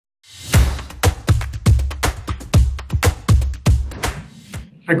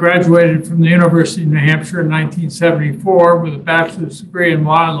I graduated from the University of New Hampshire in 1974 with a bachelor's degree in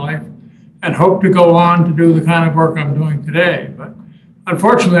wildlife and hope to go on to do the kind of work I'm doing today. But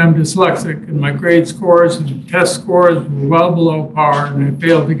unfortunately, I'm dyslexic, and my grade scores and test scores were well below par, and I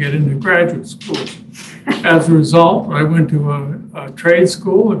failed to get into graduate school. As a result, I went to a trade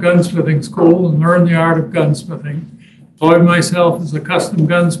school, a gunsmithing school, and learned the art of gunsmithing. Employed myself as a custom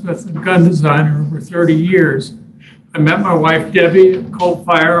gunsmith and gun designer over 30 years. I met my wife, Debbie, at Colt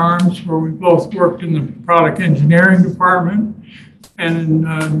Firearms, where we both worked in the product engineering department. And in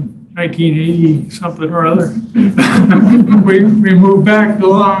 1980 something or other, we moved back to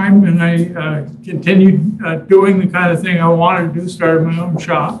Lyme, and I continued doing the kind of thing I wanted to do, started my own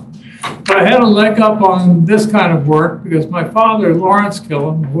shop. But I had a leg up on this kind of work because my father, Lawrence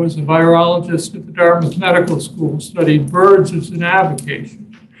Kilham, who was a virologist at the Dartmouth Medical School, studied birds as an avocation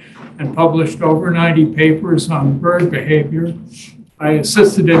and published over 90 papers on bird behavior. I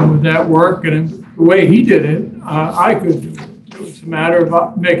assisted him with that work, and the way he did it, I could do it. It was a matter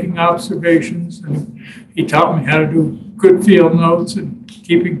of making observations, and he taught me how to do good field notes and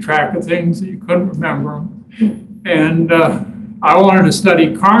keeping track of things that you couldn't remember them. And I wanted to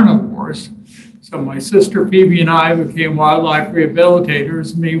study carnivores, so my sister Phoebe and I became wildlife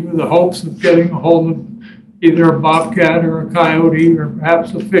rehabilitators, me with the hopes of getting a hold of either a bobcat or a coyote or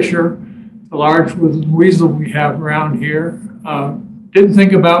perhaps a fisher, the large woodland weasel we have around here. Didn't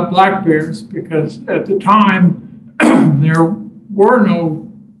think about black bears because at the time there were no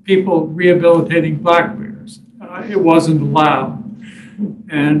people rehabilitating black bears. It wasn't allowed.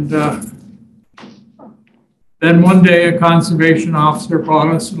 And then one day a conservation officer brought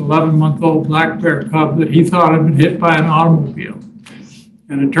us an 11-month-old black bear cub that he thought had been hit by an automobile.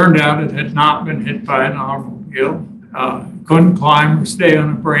 And it turned out it had not been hit by an automobile. Couldn't climb or stay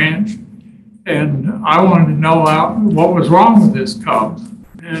on a branch. And I wanted to know what was wrong with this cub.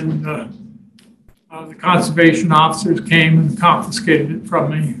 And the conservation officers came and confiscated it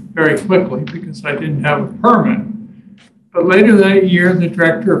from me very quickly because I didn't have a permit. But later that year, the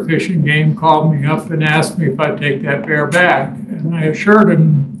director of Fish and Game called me up and asked me if I'd take that bear back. And I assured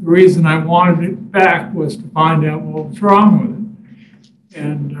him the reason I wanted it back was to find out what was wrong with it.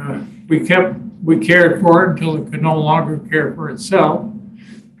 And we cared for it until it could no longer care for itself.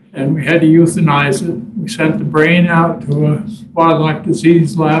 And we had to euthanize it. We sent the brain out to a wildlife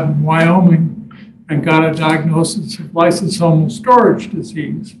disease lab in Wyoming and got a diagnosis of lysosomal storage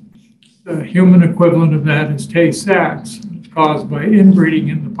disease. The human equivalent of that is Tay-Sachs. It's caused by inbreeding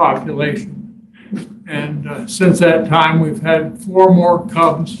in the population. And since that time, we've had 4 more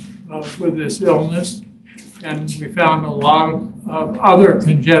cubs with this illness. And we found a lot of other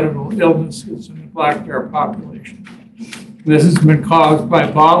congenital illnesses in the black bear population. This has been caused by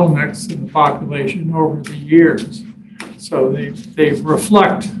bottlenecks in the population over the years. So they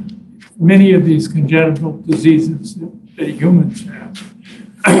reflect many of these congenital diseases that humans have.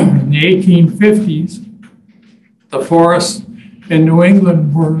 In the 1850s, the forests in New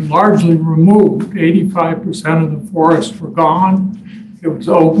England were largely removed. 85% of the forests were gone. It was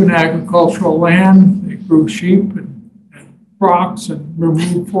open agricultural land. They grew sheep and rocks and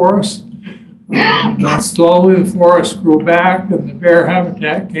removed forests. And slowly the forest grew back, and the bear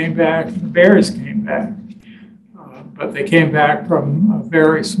habitat came back, and the bears came back. But they came back from a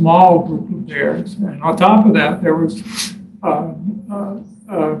very small group of bears. And on top of that, there was a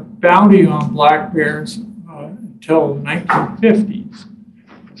bounty on black bears until the 1950s.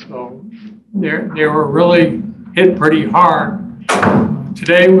 So they were really hit pretty hard.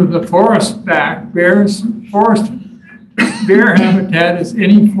 Today, with the forest back, bear habitat is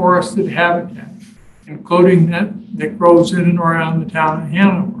any forested habitat, including that grows in and around the town of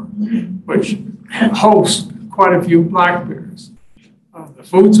Hanover, which hosts quite a few black bears. The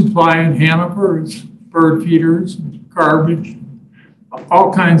food supply in Hanover is bird feeders, and garbage,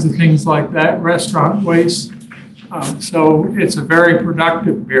 all kinds of things like that, restaurant waste. So it's a very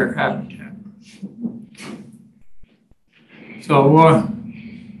productive bear habitat. So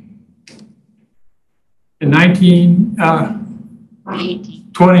in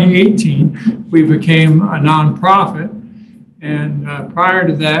 2018, we became a nonprofit. And prior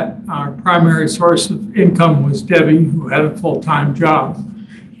to that, our primary source of income was Debbie, who had a full-time job.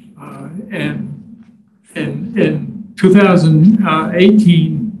 And in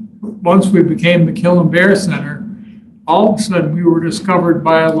 2018, once we became the Kilham Bear Center, all of a sudden we were discovered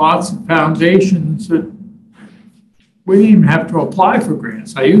by lots of foundations that we didn't even have to apply for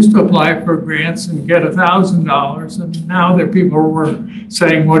grants. I used to apply for grants and get $1,000, and now that people were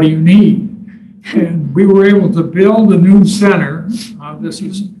saying, what do you need? And we were able to build a new center. This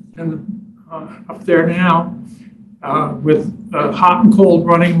is up there now. with hot and cold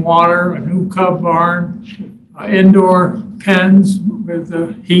running water, a new cub barn, indoor pens with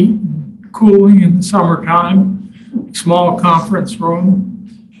heat and cooling in the summertime, small conference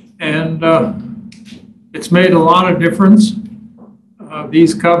room, and it's made a lot of difference.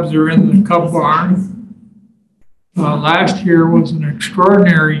 These cubs are in the cub barn. Last year was an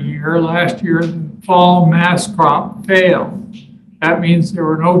extraordinary year. Last year, the fall mass crop failed. That means there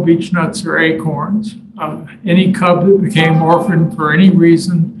were no beech nuts or acorns. Any cub that became orphaned for any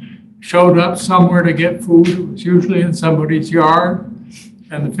reason showed up somewhere to get food. It was usually in somebody's yard,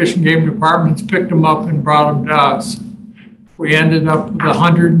 and the Fish and Game departments picked them up and brought them to us. We ended up with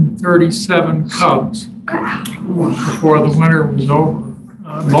 137 cubs before the winter was over.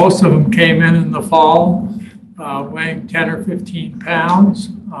 Most of them came in the fall, weighing 10 or 15 pounds,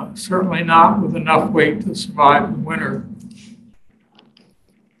 certainly not with enough weight to survive the winter.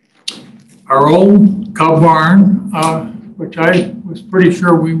 Our old cub barn, which I was pretty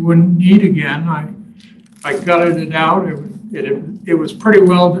sure we wouldn't need again, I gutted it out. It was pretty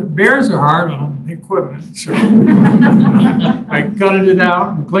well, bears are hard on the equipment, so I gutted it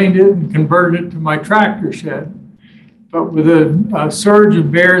out and cleaned it and converted it to my tractor shed. But with a surge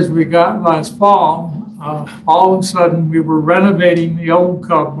of bears we got last fall, all of a sudden we were renovating the old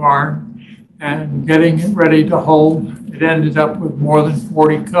cub barn and getting it ready to hold. It ended up with more than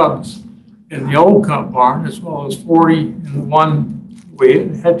 40 cubs in the old cub barn, as well as 40 in the one we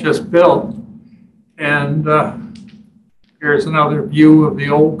had just built. And here's another view of the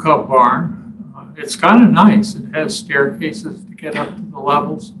old cub barn. It's kind of nice. It has staircases to get up to the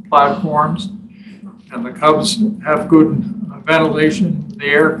levels, platforms, and the cubs have good ventilation, the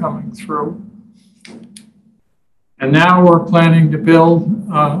air coming through. And now we're planning to build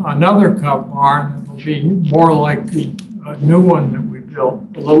another cub barn that will be more like the new one that we built,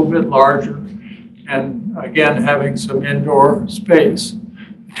 a little bit larger, and again having some indoor space.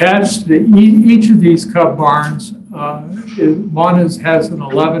 Attached to each of these cub barns, one has an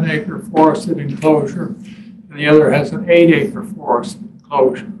 11-acre forested enclosure, and the other has an 8-acre forested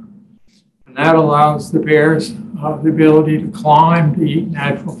enclosure. And that allows the bears the ability to climb, to eat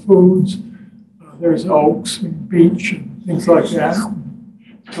natural foods. There's oaks and beech and things like that.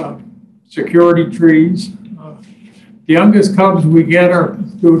 Security trees. The youngest cubs we get are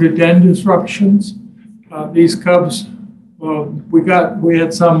due to den disruptions. These cubs, well, we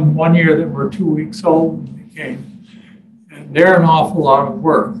had some one year that were 2 weeks old when they came. And they're an awful lot of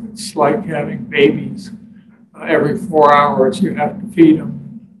work. It's like having babies. Every 4 hours you have to feed them.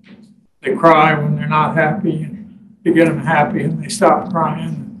 They cry when they're not happy, and you get them happy and they stop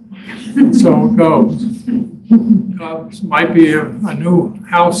crying. And so it goes. Cubs might be a new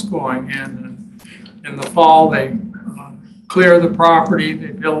house going in. And in the fall, they clear the property,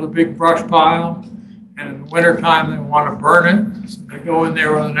 they build a big brush pile, and in the wintertime, they want to burn it. So they go in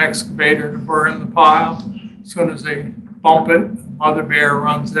there with an excavator to burn the pile. As soon as they bump it, the mother bear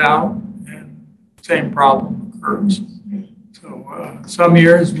runs out, and same problem occurs. So some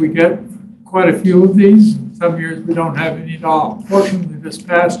years we get quite a few of these. Some years we don't have any at all. Fortunately, this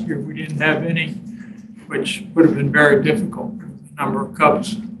past year we didn't have any, which would have been very difficult with the number of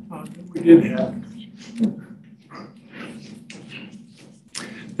cubs that we did have.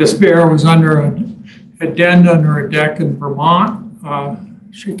 This bear was under a den under a deck in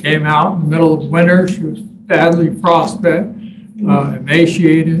Vermont. She came out in the middle of winter. She was badly frostbitten,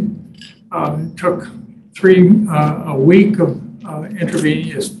 emaciated. It took a week of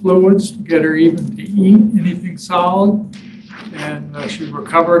intravenous fluids to get her even to eat anything solid. And she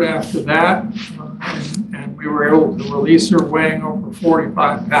recovered after that. And we were able to release her weighing over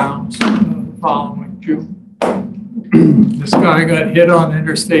 45 pounds the following June. This guy got hit on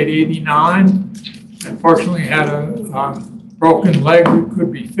Interstate 89. Unfortunately, had a broken leg that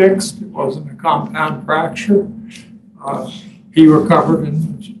could be fixed. It wasn't a compound fracture. He recovered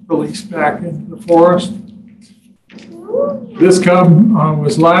and was released back into the forest. This cub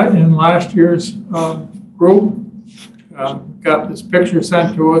was in last year's group. Got this picture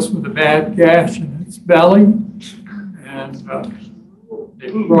sent to us with a bad gash in its belly. And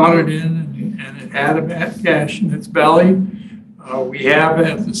they brought it in, and it had a bad gash in its belly. We have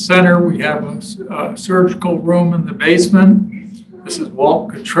at the center, we have a surgical room in the basement. This is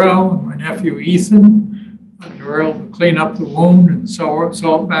Walt Cottrell and my nephew Ethan. They were able to clean up the wound and sew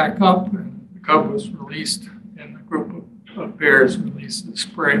it back up, and the cub was released, and the group of bears released this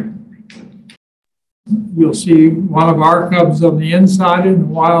spring. You'll see one of our cubs on the inside and the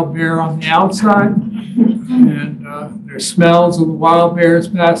wild bear on the outside. And there's smells of the wild bears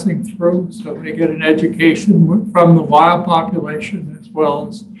passing through, so they get an education from the wild population as well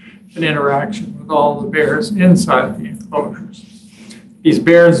as an interaction with all the bears inside the enclosures. These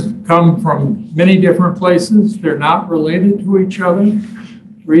bears come from many different places. They're not related to each other.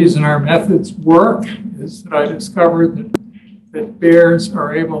 The reason our methods work is that I discovered that bears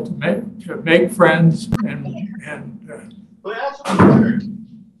are able to make friends and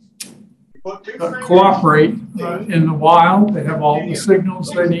cooperate in the wild. They have all the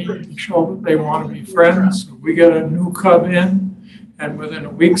signals they need to show that they want to be friends. So we get a new cub in, and within a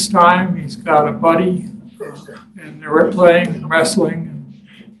week's time, he's got a buddy, and they're playing and wrestling,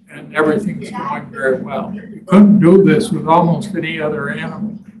 and everything's going very well. You couldn't do this with almost any other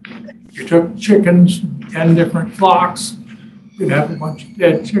animal. You took chickens from 10 different flocks, you'd have a bunch of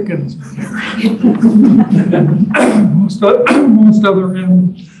dead chickens in there. most other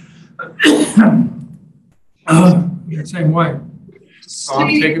animals the same way. So I'm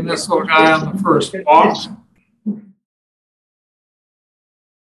taking this little guy on the first walk.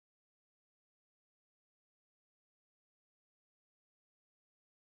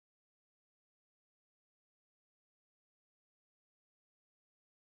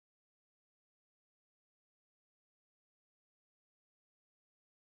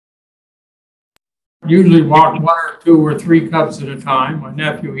 Usually walk 1 or 2 or 3 cubs at a time. My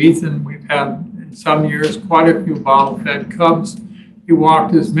nephew Ethan, we've had in some years quite a few bottle-fed cubs. He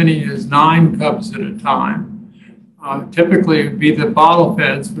walked as many as 9 cubs at a time. Typically, it would be the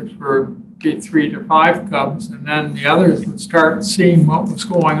bottle-feds, which would be 3 to 5 cubs, and then the others would start seeing what was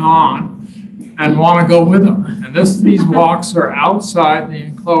going on and want to go with them. And these walks are outside the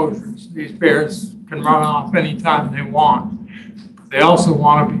enclosures. These bears can run off anytime they want. They also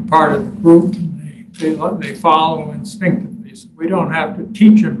want to be part of the group. They follow instinctively, so we don't have to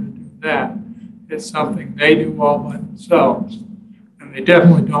teach them to do that. It's something they do all by themselves, and they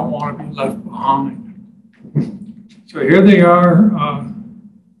definitely don't want to be left behind. So here they are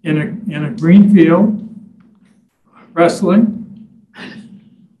in a green field, wrestling.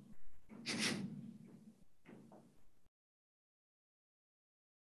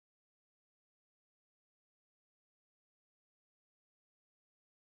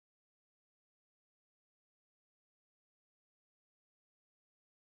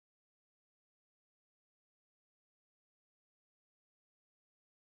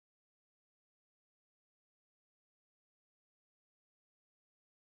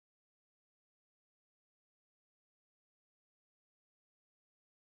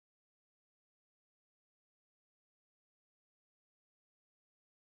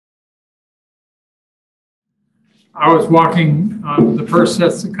 I was walking the first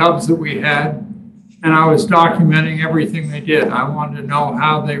sets of cubs that we had, and I was documenting everything they did. I wanted to know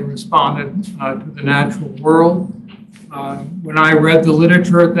how they responded to the natural world. When I read the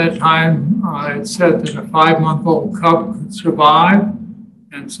literature at that time, it said that a 5-month-old cub could survive,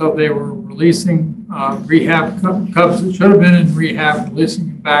 and so they were releasing rehab cubs that should have been in rehab, releasing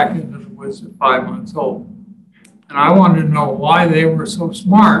them back into the woods at 5 months old. And I wanted to know why they were so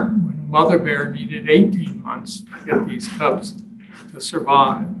smart when a mother bear needed 18 months to get these cubs to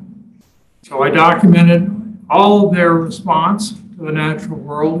survive. So I documented all of their response to the natural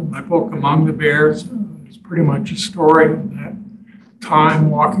world. My book, Among the Bears, is pretty much a story of that time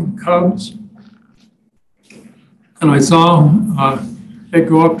walking cubs. And I saw they'd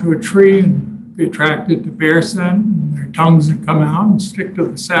go up to a tree and be attracted to bear scent, and their tongues would come out and stick to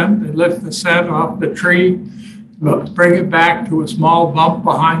the scent. They'd lift the scent off the tree, but bring it back to a small bump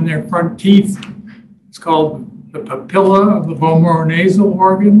behind their front teeth. It's called the papilla of the vomeronasal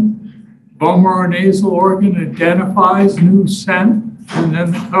organ. Vomeronasal organ identifies new scent, and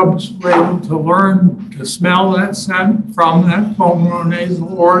then the cubs were able to learn to smell that scent from that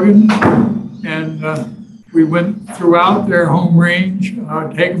vomeronasal organ. And we went throughout their home range,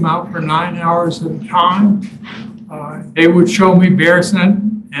 take them out for 9 hours at a time. They would show me bear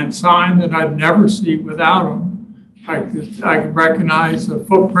scent and sign that I'd never see without them. I could recognize a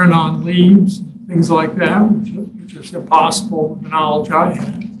footprint on leaves, things like that, which is impossible with the knowledge I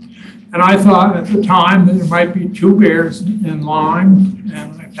had. And I thought at the time that there might be 2 bears in Lyme,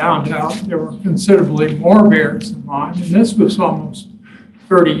 and I found out there were considerably more bears in Lyme, and this was almost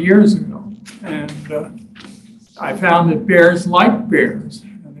 30 years ago. And I found that bears like bears,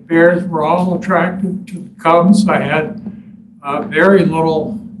 and the bears were all attracted to the cubs. I had very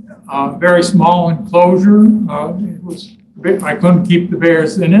little, very small enclosure. It was I couldn't keep the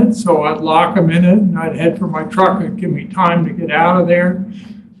bears in it, so I'd lock them in it, and I'd head for my truck. It'd give me time to get out of there.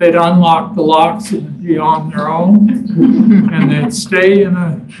 They'd unlock the locks and be on their own, and they'd stay in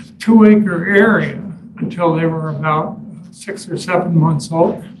a 2-acre area until they were about 6 or 7 months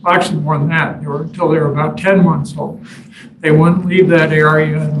old. Well, actually more than that. They were until they were about 10 months old. They wouldn't leave that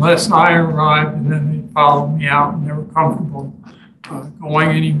area unless I arrived, and then they'd follow me out, and they were comfortable going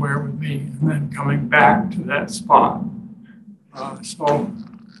anywhere with me and then coming back to that spot.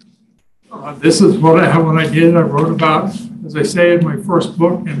 This is what I did. I wrote about, as I say in my first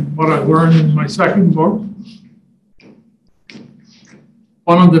book, and what I learned in my second book.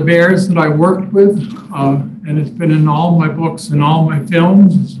 One of the bears that I worked with, and it's been in all my books and all my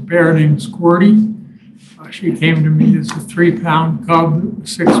films, is a bear named Squirty. She came to me as a 3-pound cub that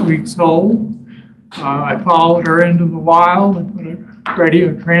was 6 weeks old. I followed her into the wild. I put a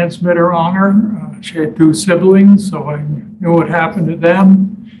radio transmitter on her. She had 2 siblings, so I knew what happened to them.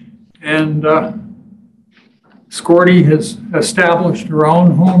 And Squirty has established her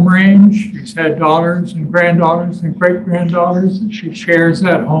own home range. She's had daughters and granddaughters and great-granddaughters that she shares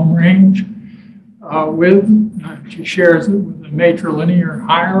that home range with. She shares it with a matrilinear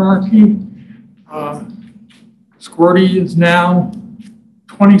hierarchy. Squirty is now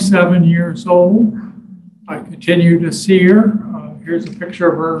 27 years old. I continue to see her. Here's a picture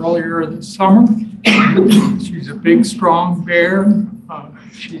of her earlier this summer. She's a big, strong bear.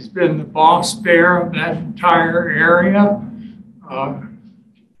 She's been the boss bear of that entire area.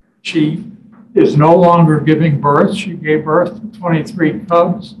 She is no longer giving birth. She gave birth to 23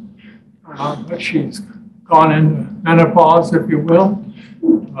 cubs, but she's gone into menopause, if you will.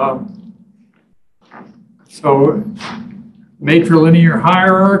 So matrilinear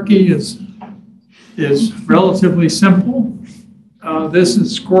hierarchy is relatively simple. This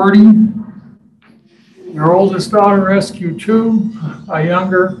is Squirty, your oldest daughter, SQ2, a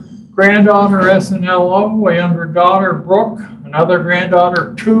younger granddaughter, SNLO, a younger daughter, Brooke, another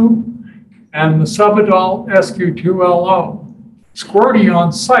granddaughter, 2, and the subadult SQ2LO. Squirty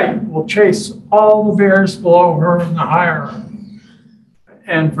on sight will chase all the bears below her in the hierarchy.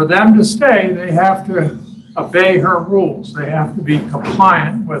 And for them to stay, they have to obey her rules. They have to be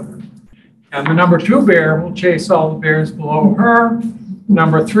compliant with her. And the number 2 bear will chase all the bears below her.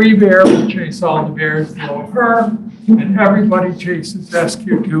 Number 3 bear will chase all the bears below her. And everybody chases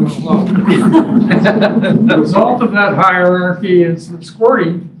SQ2 alone. The result of that hierarchy is that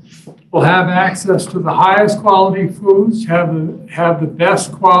Squirty will have access to the highest quality foods, have the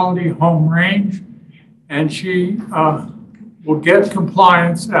best quality home range, and she will get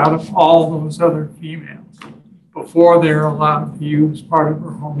compliance out of all those other females before they're allowed to use part of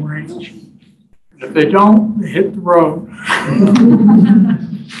her home range. And if they don't, they hit the road.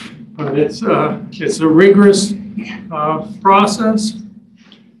 But it's a rigorous process.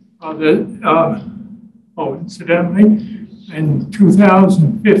 Incidentally, in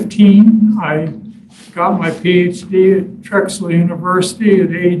 2015, I got my PhD at Drexel University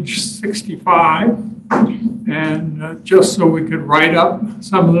at age 65. And just so we could write up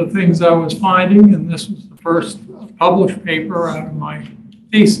some of the things I was finding, and this was the first published paper out of my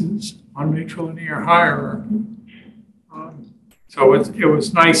thesis on matrilinear hierarchy. So it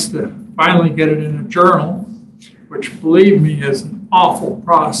was nice to finally get it in a journal, which, believe me, is an awful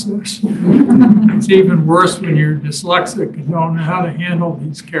process. It's even worse when you're dyslexic and don't know how to handle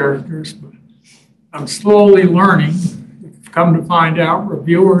these characters, but I'm slowly learning. Come to find out,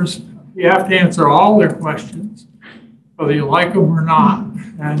 reviewers, you have to answer all their questions, whether you like them or not.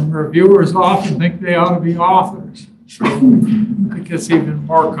 And reviewers often think they ought to be authors. So it gets even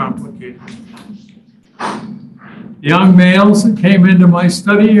more complicated. The young males that came into my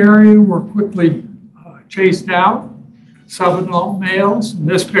study area were quickly chased out. Subadult males. In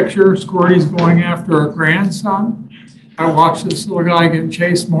this picture, Squirty's going after a grandson. I watched this little guy get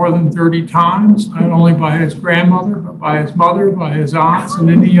chased more than 30 times, not only by his grandmother, but by his mother, by his aunts, and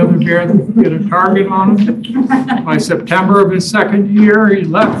any other bear that could get a target on him. By September of his second year, he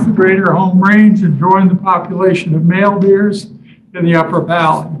left the greater home range and joined the population of male bears in the upper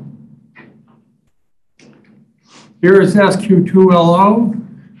valley. Here is SQ2LO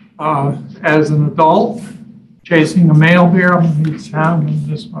as an adult, chasing a male bear. I'm going to need sound on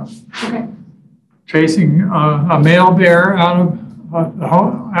this one. Okay. Chasing a male bear out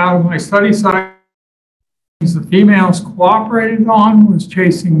of my study site. The females cooperated on was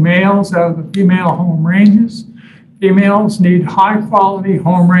chasing males out of the female home ranges. Females need high quality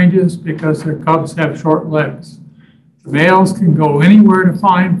home ranges because their cubs have short legs. The males can go anywhere to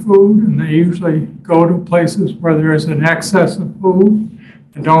find food, and they usually go to places where there is an excess of food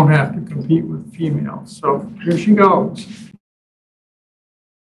and don't have to compete with females. So here she goes.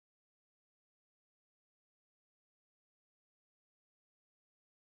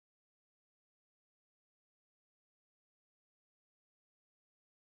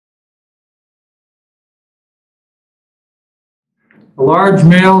 The large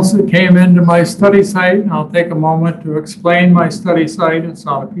males that came into my study site, and I'll take a moment to explain my study site. It's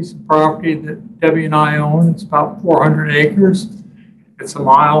on a piece of property that Debbie and I own. It's about 400 acres. It's a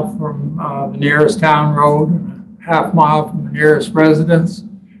mile from the nearest town road, and a half mile from the nearest residence.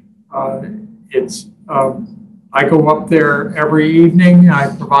 I go up there every evening.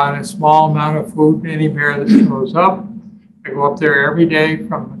 I provide a small amount of food to any bear that shows up. I go up there every day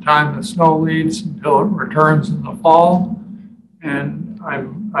from the time the snow leaves until it returns in the fall. And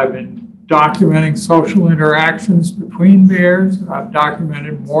I've been documenting social interactions between bears. I've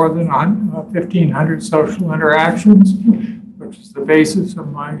documented more than 1,500 social interactions, which is the basis of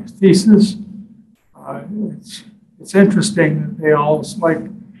my thesis. It's interesting that they always like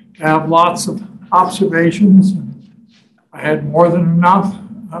to have lots of observations. I had more than enough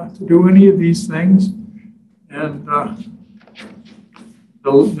to do any of these things. And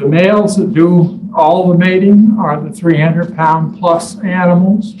the males that do all the mating are the 300-pound plus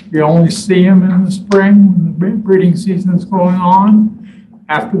animals. You only see them in the spring when the breeding season is going on.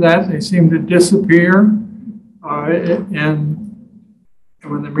 After that, they seem to disappear. And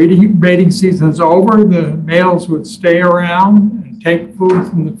when the mating season is over, the males would stay around and take food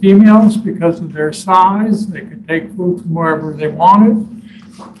from the females because of their size. They could take food from wherever they wanted.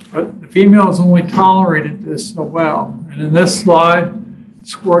 But the females only tolerated this so well. And in this slide,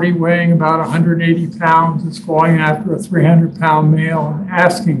 Squirty, weighing about 180 pounds, is going after a 300-pound male and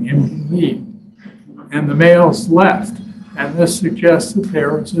asking him to leave. And the males left. And this suggests that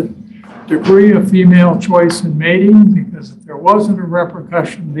there was a degree of female choice in mating, because if there wasn't a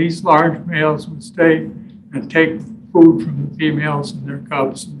repercussion, these large males would stay and take food from the females and their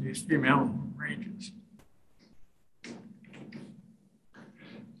cubs in these female ranges.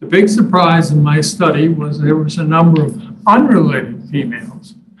 The big surprise in my study was there was a number of unrelated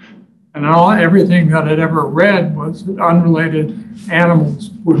females. And everything that I'd ever read was that unrelated animals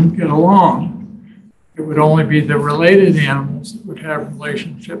wouldn't get along. It would only be the related animals that would have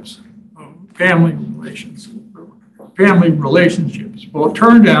relationships, family relationships. Well, it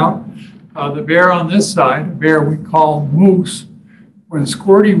turned out the bear on this side, a bear we call Moose, when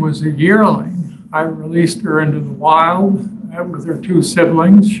Squirty was a yearling, I released her into the wild with her two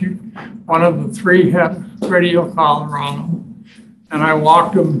siblings. One of the three had a radial collar on them, and I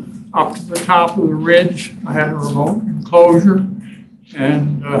walked them up to the top of the ridge. I had a remote enclosure,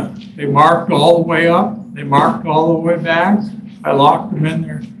 and they marked all the way up. They marked all the way back. I locked them in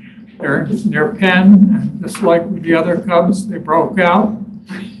their pen, and just like with the other cubs, they broke out.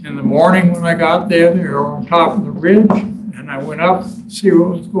 In the morning when I got there, they were on top of the ridge, and I went up to see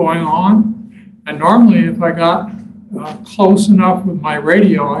what was going on. And normally, if I got close enough with my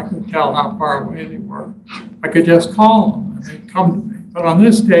radio, I could tell how far away they were. I could just call them, and they'd come to me. But on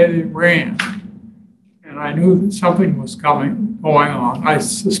this day, they ran, and I knew that something was going on. I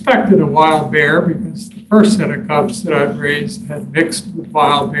suspected a wild bear because the first set of cubs that I'd raised had mixed with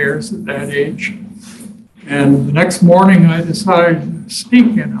wild bears at that age. And the next morning, I decided to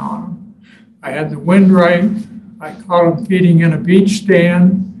sneak in on them. I had the wind right. I caught them feeding in a beach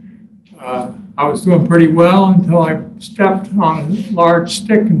stand. I was doing pretty well until I stepped on a large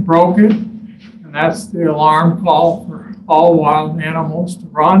stick and broke it. And that's the alarm call for all wild animals to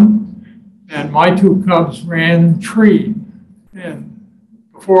run. And my two cubs ran and treed. And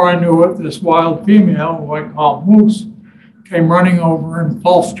before I knew it, this wild female, who I call Moose, came running over and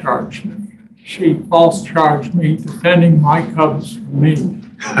false charged me. She false charged me, defending my cubs from me.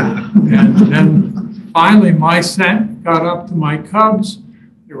 And then finally my scent got up to my cubs.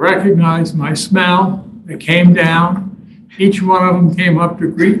 They recognized my smell. They came down. Each one of them came up to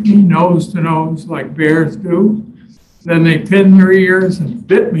greet me, nose to nose, like bears do. Then they pinned their ears and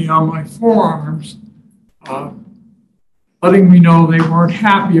bit me on my forearms, letting me know they weren't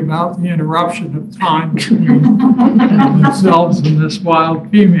happy about the interruption of time between themselves and this wild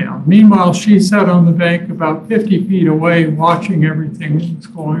female. Meanwhile, she sat on the bank about 50 feet away, watching everything that was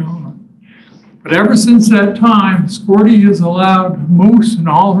going on. But ever since that time, Squirty has allowed Moose and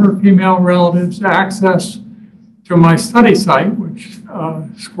all her female relatives access to my study site, which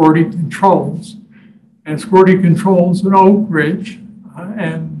Squirty controls. And Squirty controls an oak ridge,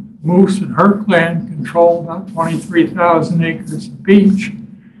 and Moose and her clan control about 23,000 acres of beach.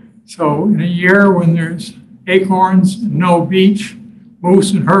 So in a year when there's acorns and no beach,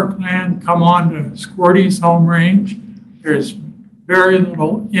 Moose and her clan come on to Squirty's home range. There's very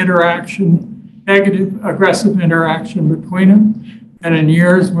little interaction, negative, aggressive interaction between them. And in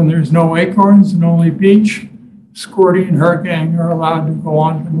years when there's no acorns and only beach, Squirty and her gang are allowed to go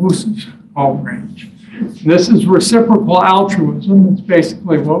on to Moose's home range. This is reciprocal altruism. It's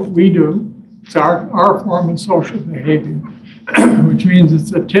basically what we do. It's our form of social behavior. which means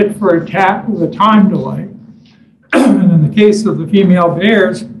it's a tit for a tat with a time delay. And in the case of the female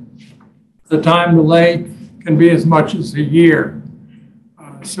bears, the time delay can be as much as a year.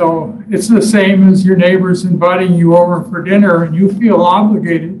 So it's the same as your neighbors inviting you over for dinner and you feel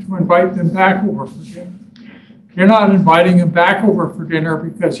obligated to invite them back over for dinner. You're not inviting them back over for dinner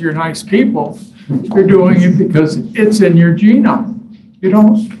because you're nice people. You're doing it because it's in your genome.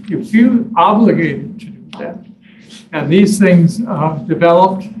 You feel obligated to do that. And these things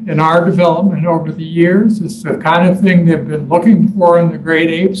developed in our development over the years. It's the kind of thing they've been looking for in the great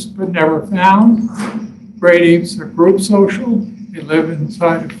apes, but never found. Great apes are group social. They live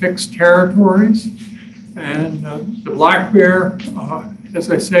inside of fixed territories. And the black bear, as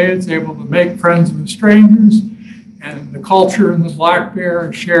I say, is able to make friends with strangers. And the culture in the black bear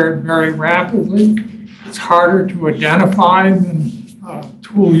is shared very rapidly. It's harder to identify than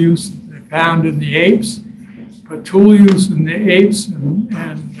tool use that they found in the apes. But tool use in the apes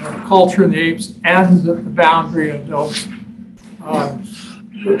and culture in the apes ends at the boundary of those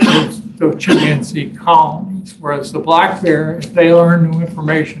chimpanzee colonies. Whereas the black bear, if they learn new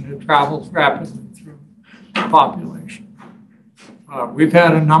information, it travels rapidly through the population. We've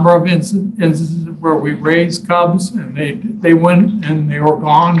had a number of instances where we raised cubs and they went and they were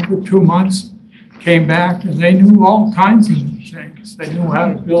gone for 2 months, came back, and they knew all kinds of new things. They knew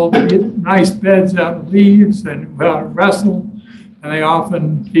how to build nice beds out of leaves, they knew how to wrestle, and they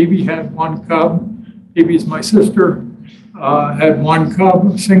often, Phoebe had one cub, Phoebe's my sister, had one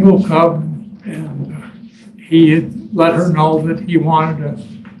cub, a single cub, and he had let her know that he wanted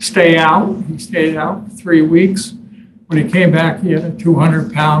to stay out. He stayed out for 3 weeks. When he came back, he had a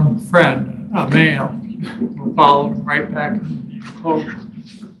 200-pound friend, a male, who followed him right back into the enclosure.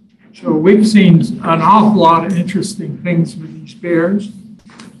 So we've seen an awful lot of interesting things with these bears.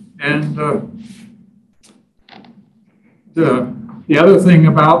 And the other thing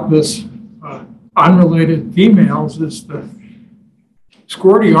about this unrelated females is that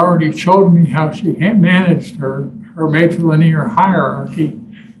Squirty already showed me how she managed her matrilineal hierarchy.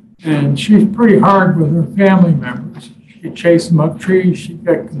 And she's pretty hard with her family members. She'd chase them up trees, she'd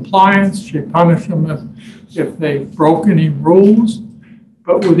get compliance, she'd punish them if they broke any rules.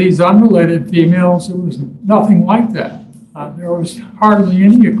 But with these unrelated females, it was nothing like that. There was hardly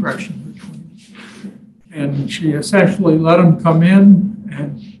any aggression between them. And she essentially let them come in,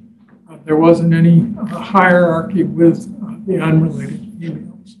 and there wasn't any hierarchy with the unrelated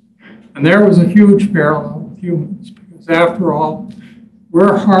females. And there was a huge parallel with humans, because after all,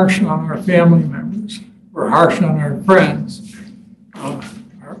 we're harsh on our family members. We're harsh on our friends,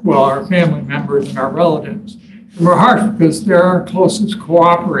 our family members and our relatives. And we're harsh because they're our closest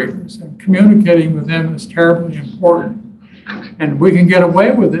cooperators, and communicating with them is terribly important. And we can get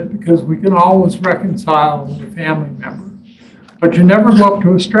away with it because we can always reconcile with a family member. But you never go up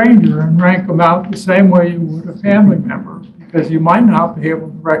to a stranger and rank them out the same way you would a family member, because you might not be able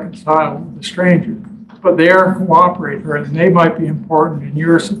to reconcile with a stranger. But they are a cooperator, and they might be important in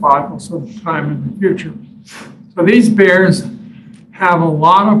your survival sometime in the future. So these bears have a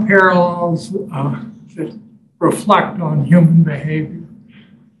lot of parallels that reflect on human behavior.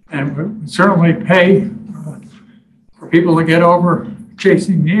 And we certainly pay for people to get over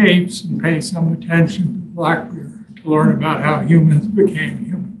chasing the apes and pay some attention to the black bear to learn about how humans became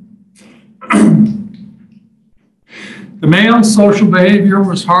human. The male's social behavior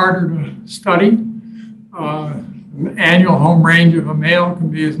was harder to study. The annual home range of a male can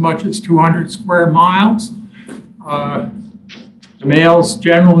be as much as 200 square miles. The males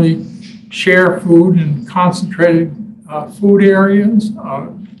generally share food in concentrated food areas.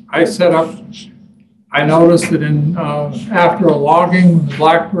 I noticed that after a logging, when the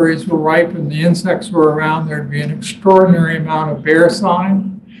blackberries were ripe and the insects were around, there'd be an extraordinary amount of bear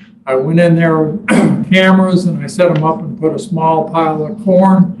sign. I went in there with cameras and I set them up and put a small pile of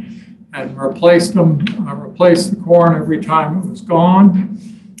corn and replaced them. I replaced the corn every time it was gone.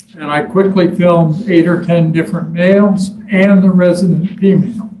 And I quickly filmed 8 or 10 different males and the resident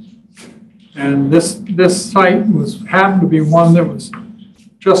female. And this site happened to be one that was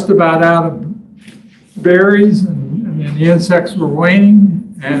just about out of berries, and then the insects were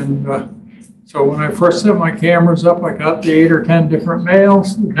waning. And so when I first set my cameras up, I got the 8 or 10 different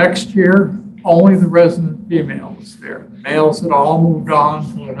males. The next year, only the resident female was there. The males had all moved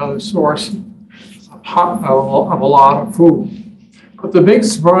on to another source of a lot of food. But the big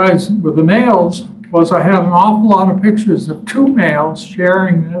surprise with the males was I have an awful lot of pictures of 2 males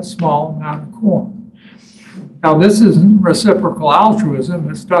sharing that small amount of corn. Now, this isn't reciprocal altruism.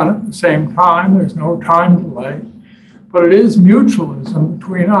 It's done at the same time. There's no time delay. But it is mutualism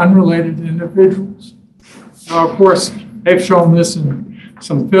between unrelated individuals. Now, of course, they've shown this in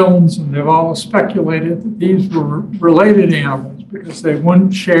some films, and they've all speculated that these were related animals because they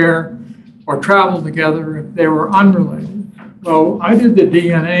wouldn't share or travel together if they were unrelated. Well, I did the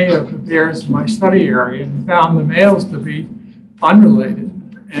DNA of the bears in my study area and found the males to be unrelated.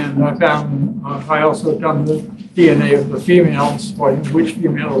 And I also done the DNA of the females, which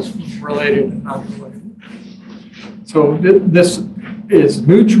females were related and unrelated. So this is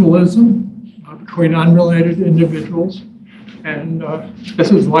mutualism between unrelated individuals. And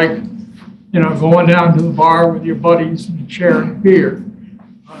this is like, going down to the bar with your buddies and sharing a beer.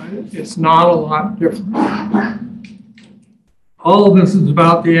 It's not a lot different. All of this is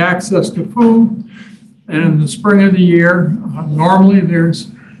about the access to food. And in the spring of the year, normally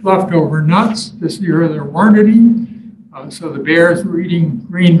there's leftover nuts. This year there weren't any. So the bears were eating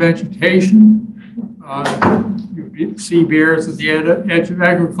green vegetation. You see bears at the edge of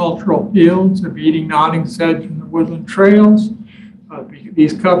agricultural fields. They're eating nodding sedge in the woodland trails.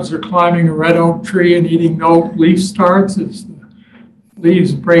 These cubs are climbing a red oak tree and eating the oak leaf starts as the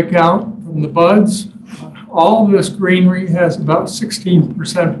leaves break out from the buds. All of this greenery has about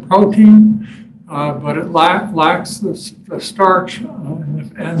 16% protein, but it lacks the starch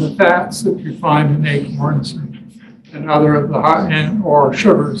and the fats that you find in acorns and other of the or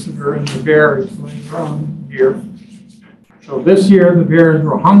sugars that are in the berries later on in the year. So this year the bears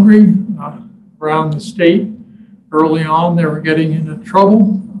were hungry around the state. Early on they were getting into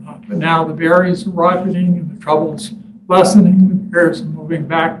trouble, but now the berries are ripening and the trouble's lessening. The bears are moving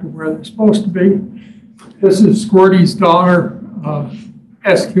back to where they're supposed to be. This is Squirty's daughter,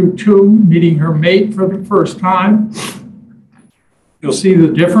 SQ2, meeting her mate for the first time. You'll see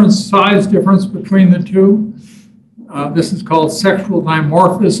the size difference between the two. This is called sexual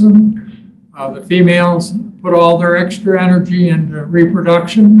dimorphism. The females put all their extra energy into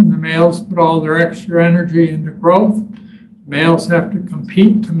reproduction, and the males put all their extra energy into growth. Males have to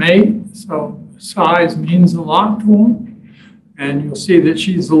compete to mate, so size means a lot to them. And you'll see that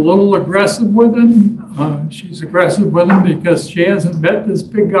she's a little aggressive with him. She's aggressive with him because she hasn't met this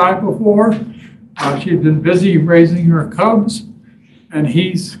big guy before. She's been busy raising her cubs, and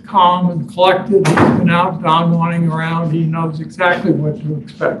he's calm and collected. He's been out down wanting around. He knows exactly what to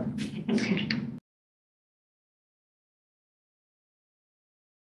expect.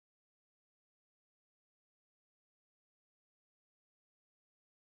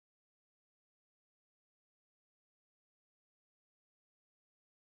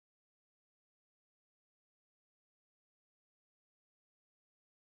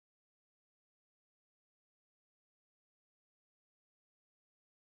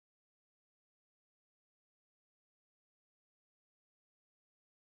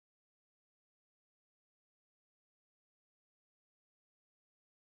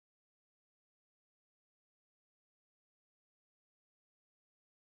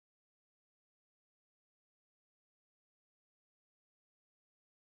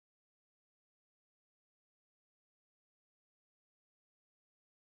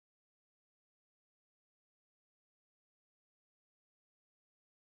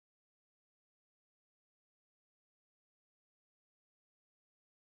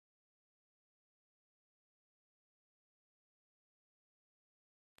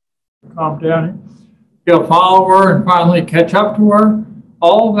 Calm down. He'll follow her and finally catch up to her.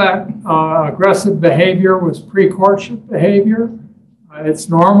 All that aggressive behavior was pre-courtship behavior. It's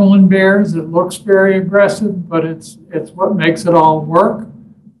normal in bears. It looks very aggressive, but it's what makes it all work.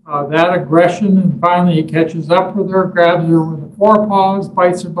 That aggression, and finally he catches up with her, grabs her with the forepaws,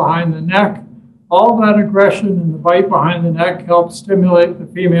 bites her behind the neck. All that aggression and the bite behind the neck helps stimulate the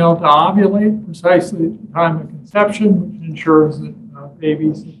female to ovulate precisely at the time of conception, which ensures that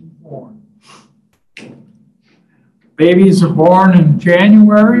babies are born. Babies are born in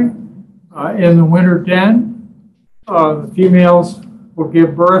January in the winter den. The females will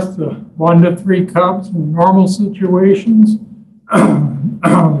give birth to 1 to 3 cubs in normal situations.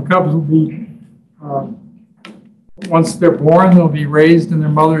 The cubs will be, once they're born, they'll be raised in their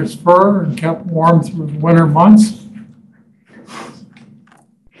mother's fur and kept warm through the winter months.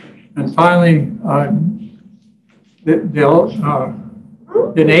 And finally,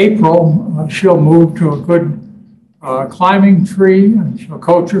 in April, she'll move to a good climbing tree, and she'll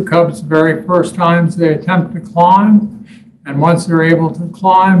coach her cubs the very first times they attempt to climb. And once they're able to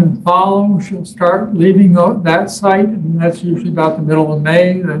climb and follow, she'll start leaving that site, and that's usually about the middle of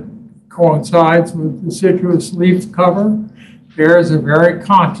May. That coincides with deciduous leaf cover. Bears are very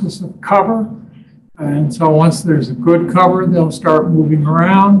conscious of cover, and so once there's a good cover, they'll start moving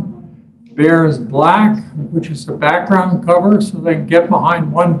around. Bear is black, which is the background cover, so they can get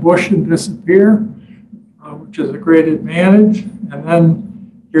behind one bush and disappear. which is a great advantage. And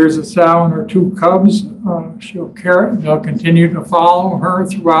then here's a sow and her two cubs. They'll continue to follow her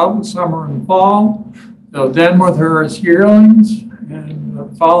throughout the summer and fall. They'll den with her as yearlings, and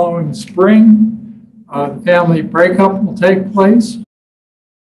the following spring, the family breakup will take place.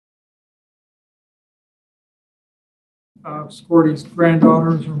 Squirty's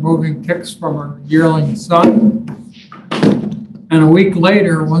granddaughter is removing ticks from her yearling son. And a week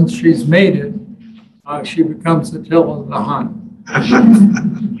later, once she's mated, she becomes the till of the hunt.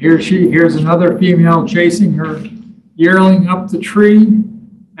 Here's another female chasing her yearling up the tree.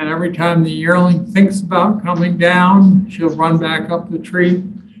 And every time the yearling thinks about coming down, she'll run back up the tree.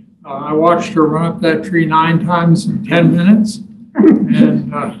 I watched her run up that tree 9 times in 10 minutes.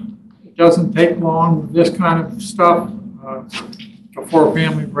 And it doesn't take long with this kind of stuff before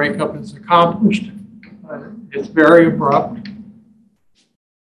family breakup is accomplished. It's very abrupt.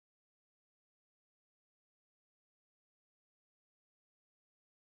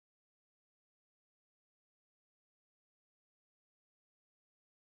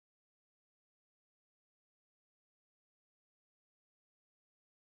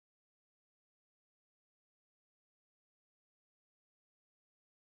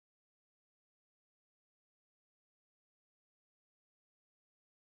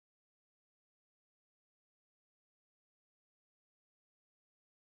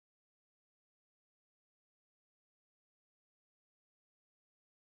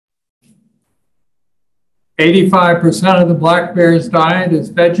 %85 of the black bear's diet is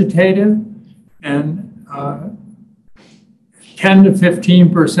vegetative, and 10 to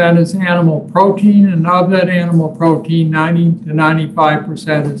 15% is animal protein, and of that animal protein, 90 to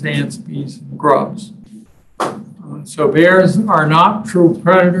 95% is ants, bees, and grubs. So bears are not true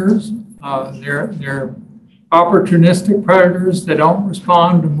predators. They're opportunistic predators. They don't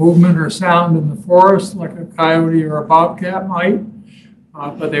respond to movement or sound in the forest like a coyote or a bobcat might,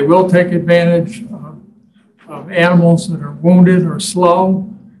 but they will take advantage of animals that are wounded or slow.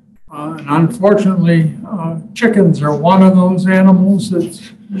 And unfortunately, chickens are one of those animals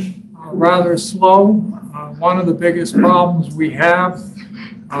that's rather slow. One of the biggest problems we have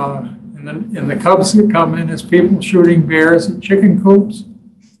in the cubs that come in is people shooting bears at chicken coops,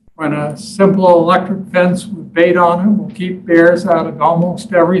 when a simple electric fence with bait on it will keep bears out of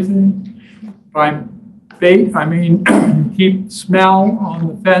almost everything. By bait, I mean you keep smell on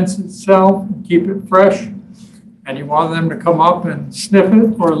the fence itself and keep it fresh. And you want them to come up and sniff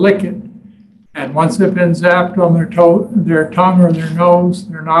it or lick it. And once they've been zapped on their tongue or their nose,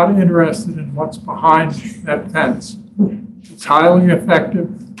 they're not interested in what's behind that fence. It's highly effective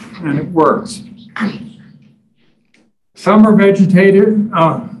and it works. Some are vegetative.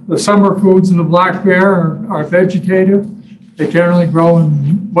 The summer foods of the black bear are vegetative. They generally grow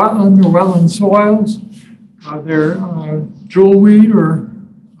in wetland or wetland soils. They're jewelweed or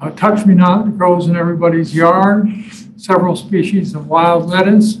touch-me-not that grows in everybody's yard, several species of wild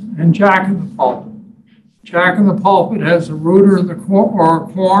lettuce, and jack-in-the-pulpit. Jack-in-the-pulpit has a root or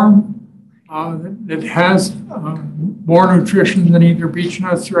corm that has more nutrition than either beech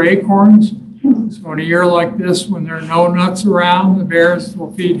nuts or acorns. So in a year like this, when there are no nuts around, the bears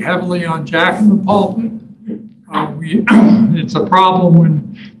will feed heavily on jack-in-the-pulpit. It's a problem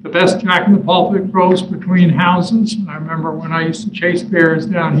when the best jack-in-the-pulpit grows between houses. And I remember when I used to chase bears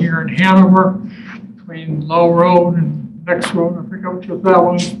down here in Hanover, between Low Road and next road, I forget which that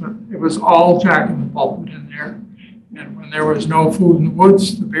was, but it was all jack-in-the-pulpit in there. And when there was no food in the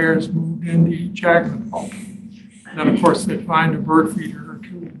woods, the bears moved in to eat jack-in-the-pulpit. And then, of course, they'd find a bird feeder or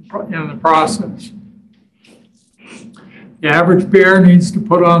two in the process. The average bear needs to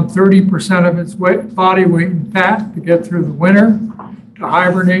put on 30% of its body weight in fat to get through the winter. To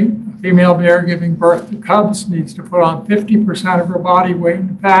hibernate, a female bear giving birth to cubs needs to put on 50% of her body weight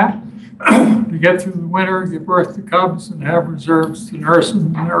in fat to get through the winter, give birth to cubs, and have reserves to nurse them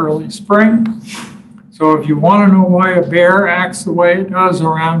in the early spring. So if you want to know why a bear acts the way it does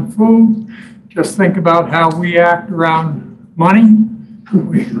around food, just think about how we act around money.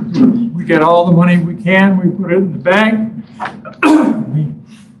 We get all the money we can, we put it in the bank.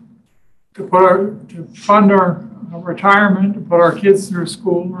 To fund our retirement, to put our kids through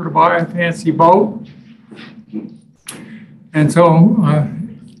school, or to buy a fancy boat. And so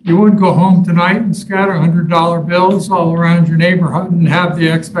you wouldn't go home tonight and scatter $100 bills all around your neighborhood and have the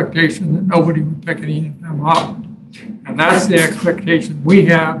expectation that nobody would pick any of them up. And that's the expectation we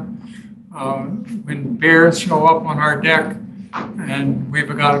have when bears show up on our deck and we've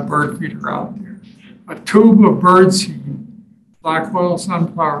got a bird feeder out there. A tube of bird seed, black oil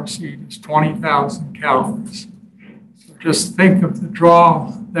sunflower seed, is 20,000 calories. So just think of the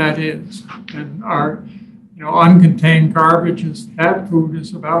draw that is. And uncontained garbage that food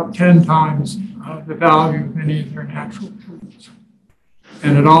is about 10 times the value of any of their natural foods.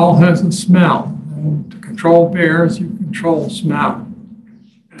 And it all has a smell. And to control bears, you control smell.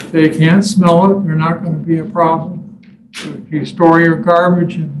 If they can't smell it, they're not going to be a problem. So if you store your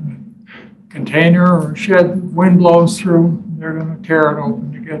garbage in a container or a shed that wind blows through, they're going to tear it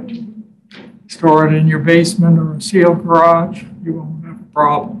open to get to it. Store it in your basement or a sealed garage, you won't have a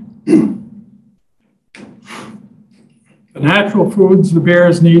problem. The natural foods the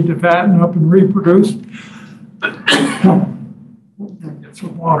bears need to fatten up and reproduce. Get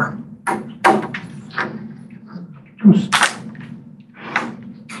some water.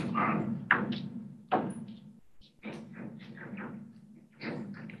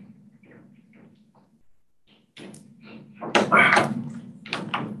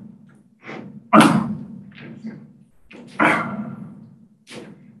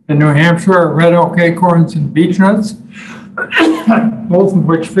 In New Hampshire are red oak acorns and beech nuts, both of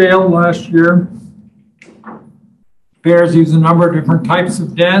which failed last year. Bears use a number of different types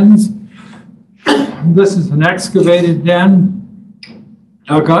of dens. This is an excavated den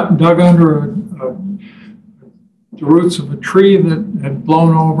dug under the roots of a tree that had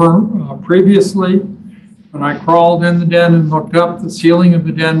blown over previously. When I crawled in the den and looked up, the ceiling of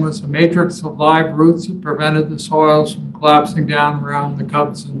the den was a matrix of live roots that prevented the soils from collapsing down around the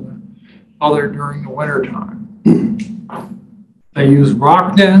cubs and the mother during the winter time. They use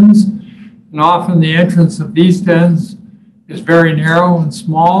rock dens, and often the entrance of these dens is very narrow and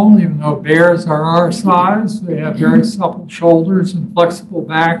small. Even though bears are our size, they have very supple shoulders and flexible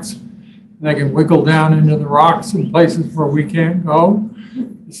backs. They can wiggle down into the rocks in places where we can't go.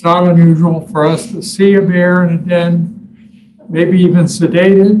 It's not unusual for us to see a bear in a den, maybe even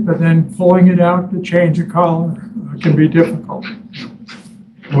sedated, but then pulling it out to change a collar can be difficult.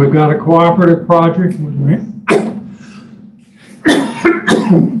 We've got a cooperative project with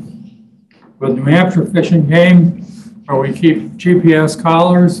New Hampshire Fish and Game, where we keep GPS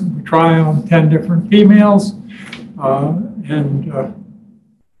collars. We try on 10 different females, and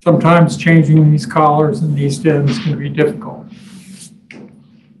sometimes changing these collars in these dens can be difficult.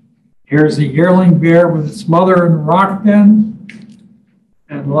 Here's a yearling bear with its mother in a rock den.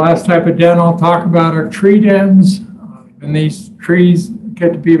 And the last type of den I'll talk about are tree dens. And these trees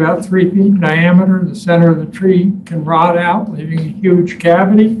get to be about 3 feet in diameter. The center of the tree can rot out, leaving a huge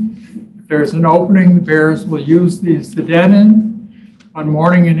cavity. If there's an opening, the bears will use these to den in. One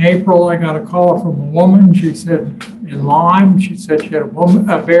morning in April, I got a call from a woman. She said, in Lyme, she said she had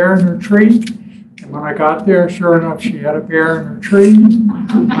a bear in her tree. And when I got there, sure enough, she had a bear in her tree.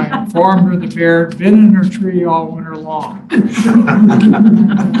 I informed her the bear had been in her tree all winter long.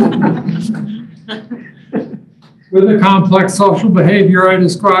 With the complex social behavior I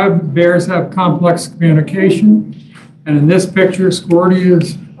described, bears have complex communication. And in this picture, Squirty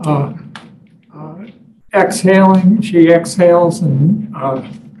is exhaling. She exhales and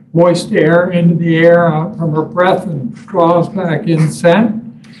moist air into the air from her breath and draws back in scent.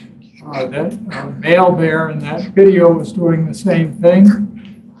 That male bear in that video was doing the same thing.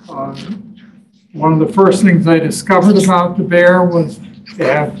 One of the first things I discovered about the bear was they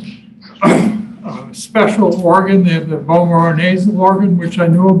have a special organ. They have the vomeronasal organ, which I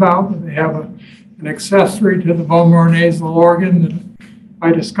knew about, but they have an accessory to the vomeronasal organ that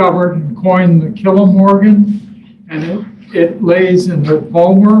I discovered and coined the Kilham organ. And it lays in the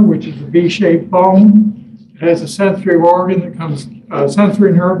vomer, which is a V-shaped bone. It has a sensory organ that comes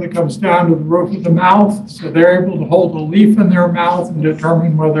sensory nerve that comes down to the roof of the mouth, so they're able to hold a leaf in their mouth and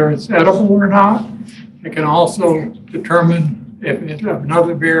determine whether it's edible or not. They can also determine if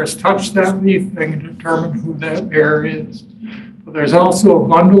another bear has touched that leaf, they can determine who that bear is. But there's also a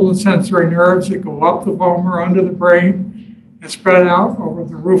bundle of sensory nerves that go up the vomer under the brain and spread out over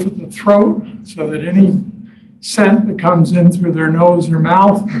the roof of the throat, so that any scent that comes in through their nose or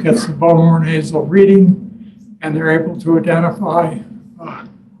mouth gets the vomeronasal reading, and they're able to identify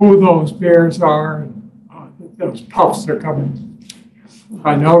who those bears are and those puffs are coming.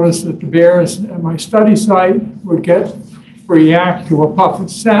 I noticed that the bears at my study site would react to a puff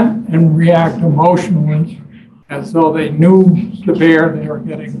of scent and react emotionally as though they knew the bear they were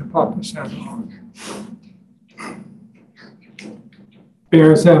getting the puff of scent on.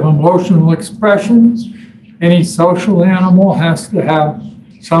 Bears have emotional expressions. Any social animal has to have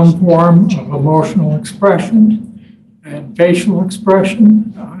some form of emotional expression and facial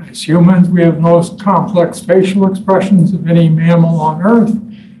expression. As humans, we have the most complex facial expressions of any mammal on Earth.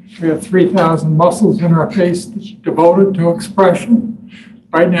 We have 3,000 muscles in our face that's devoted to expression.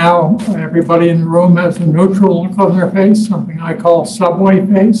 Right now, everybody in the room has a neutral look on their face, something I call subway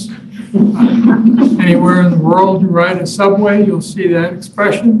face. Anywhere in the world you ride a subway, you'll see that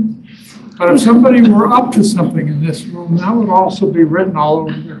expression. But if somebody were up to something in this room, that would also be written all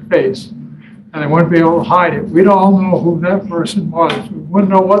over their face. And they wouldn't be able to hide it. We'd all know who that person was. We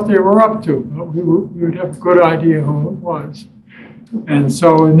wouldn't know what they were up to, but we would have a good idea who it was. And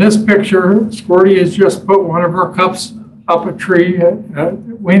so in this picture, Squirty has just put one of her cups up a tree at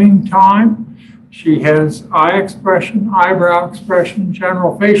weaning time. She has eye expression, eyebrow expression,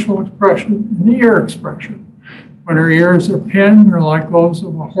 general facial expression, and ear expression. When her ears are pinned, they're like those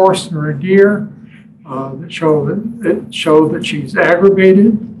of a horse or a deer that show that she's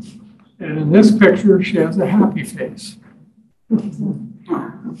aggravated. And in this picture, she has a happy face.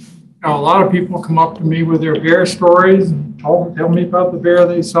 Now, a lot of people come up to me with their bear stories and tell me about the bear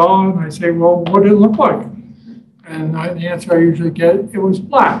they saw, and I say, well, what did it look like? And the answer I usually get, it was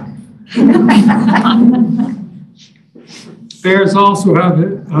black. Bears also have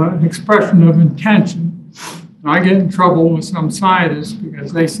an expression of intention. And I get in trouble with some scientists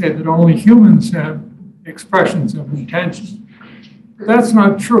because they say that only humans have expressions of intention. But that's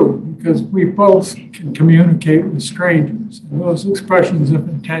not true, because we both can communicate with strangers. And those expressions of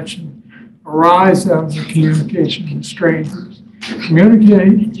intention arise out of the communication with strangers.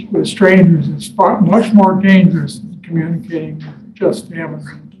 Communicating with strangers is much more dangerous than communicating with just family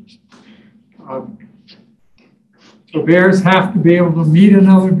members. So bears have to be able to meet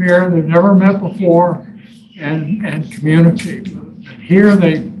another bear they've never met before and communicate with them. And here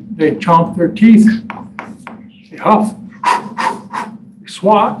they chomp their teeth, they huff, they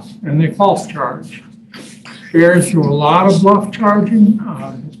swat, and they false charge. Bears do a lot of bluff charging.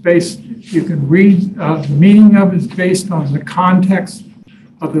 It's based, you can read, the meaning of it is based on the context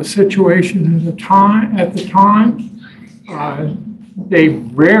of the situation at the time. They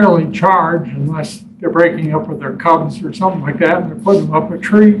rarely charge unless they're breaking up with their cubs or something like that, and they're putting them up a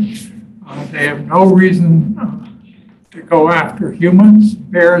tree. They have no reason to go after humans.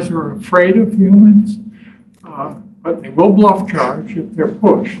 Bears are afraid of humans, but they will bluff charge if they're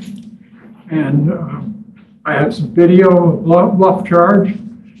pushed. And I have some video of bluff charge.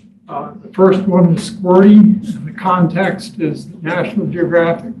 The first one is Squirty, and the context is that National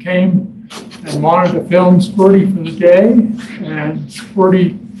Geographic came and wanted to film Squirty for the day, and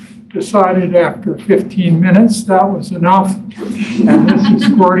Squirty decided after 15 minutes that was enough. And this is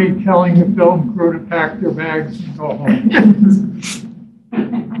Squirty telling the film crew to pack their bags and go home.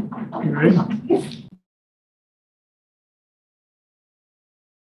 You ready?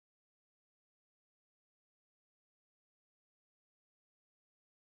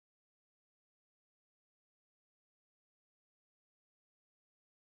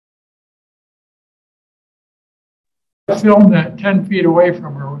 I filmed that 10 feet away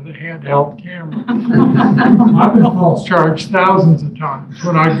from her with a handheld camera. I've been false charged thousands of times.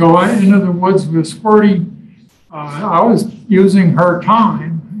 When I go into the woods with Squirty, I was using her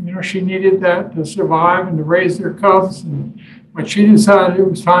time. You know, she needed that to survive and to raise their cubs. And when she decided it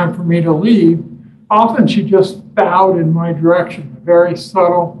was time for me to leave, often she just bowed in my direction, a very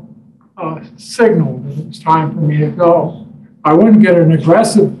subtle signal that it was time for me to go. I wouldn't get an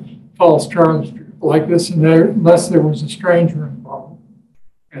aggressive false charge like this unless there was a stranger involved.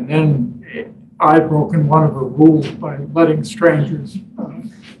 And then I'd broken one of her rules by letting strangers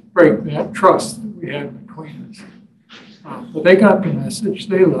break that trust that we had between us. But they got the message,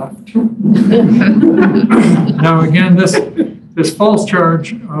 they left. Now again, this false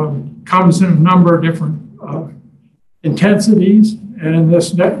charge comes in a number of different intensities. And in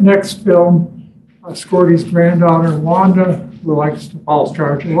this next film, Squirty's granddaughter, Wanda, who likes to false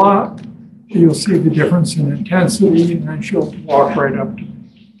charge a lot, you'll see the difference in intensity, and then she'll walk right up to me.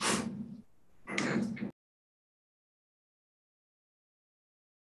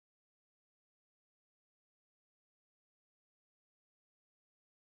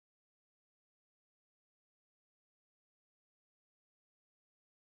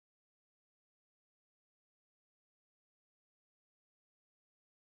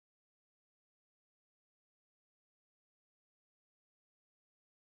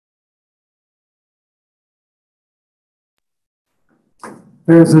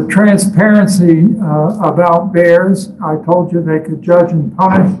 There's a transparency about bears. I told you they could judge and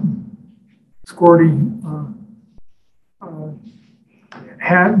punish. Squirty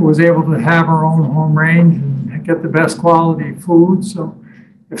was able to have her own home range and get the best quality food. So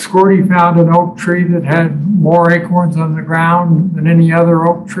if Squirty found an oak tree that had more acorns on the ground than any other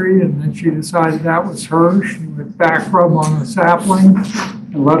oak tree, and then she decided that was hers, she would back rub on the sapling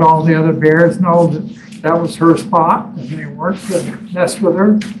and let all the other bears know that that was her spot, and they weren't to mess with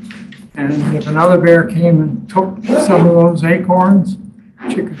her. And if another bear came and took some of those acorns,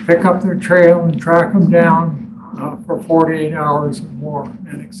 she could pick up their trail and track them down for 48 hours or more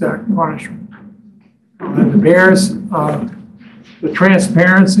and exact punishment. The bears, the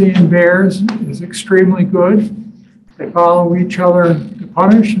transparency in bears is extremely good. They follow each other to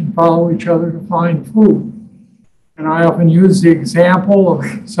punish and follow each other to find food. And I often use the example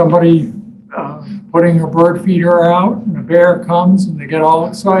of somebody putting a bird feeder out, and a bear comes and they get all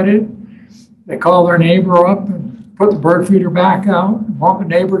excited. They call their neighbor up and put the bird feeder back out and want the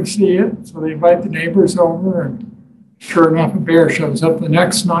neighbor to see it. So they invite the neighbors over, and sure enough, a bear shows up the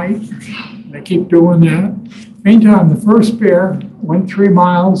next night. And they keep doing that. Meantime, the first bear went 3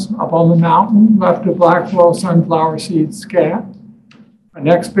 miles up on the mountain, left a Blackwell sunflower seed scat. The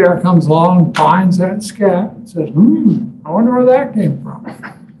next bear comes along, finds that scat, and says, I wonder where that came from.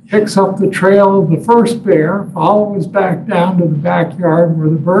 Picks up the trail of the first bear, follows back down to the backyard where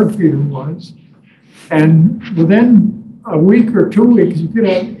the bird feeder was. And within a week or 2 weeks, you could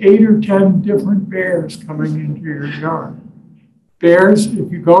have 8 or 10 different bears coming into your yard. Bears,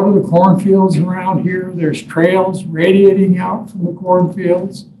 if you go to the cornfields around here, there's trails radiating out from the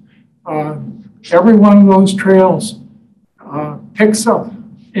cornfields. Every one of those trails picks up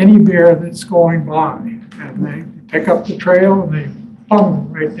any bear that's going by. And they pick up the trail and they funnel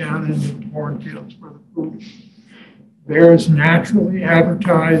right down into the cornfields where the food is. Bears naturally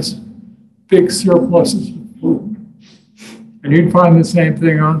advertise big surpluses of food. And you'd find the same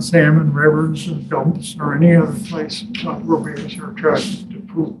thing on salmon rivers or dumps or any other place where bears are attracted to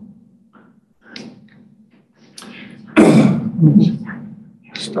food.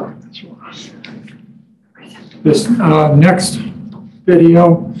 Start this one. This next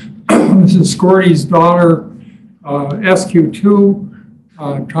video, this is Squirty's daughter, SQ2,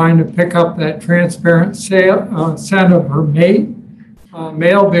 trying to pick up that transparent scent of her mate.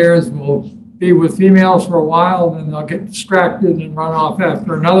 Male bears will be with females for a while, then they'll get distracted and run off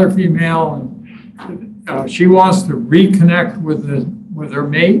after another female. And she wants to reconnect with her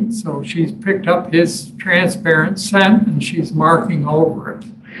mate, so she's picked up his transparent scent and she's marking over it.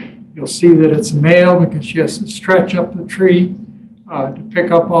 You'll see that it's a male because she has to stretch up the tree to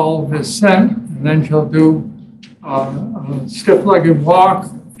pick up all of his scent, and then she'll do a stiff-legged walk.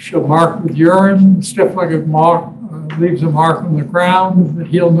 She'll mark with urine. The stiff-legged walk leaves a mark on the ground that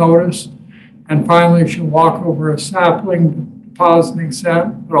he'll notice. And finally, she'll walk over a sapling, depositing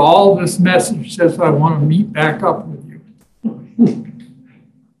scent. But all this message says, I want to meet back up with you.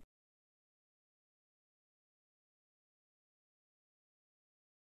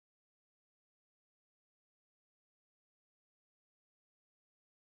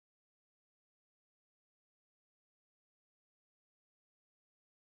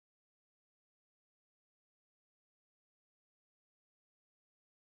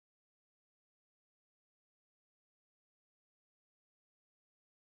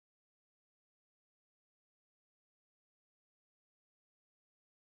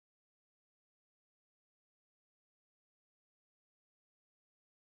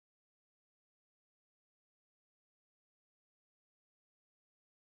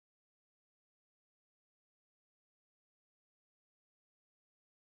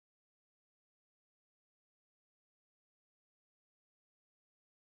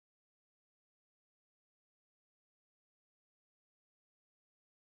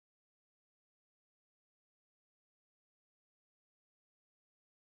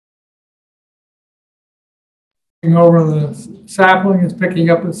 Over the sapling is picking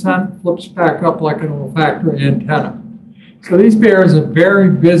up the scent, flips back up like an olfactory antenna. So these bears are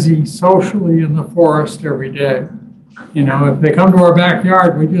very busy socially in the forest every day. You know, if they come to our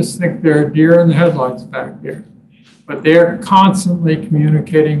backyard, we just think they're deer in the headlights back there. But they're constantly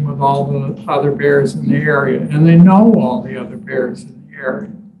communicating with all the other bears in the area, and they know all the other bears in the area.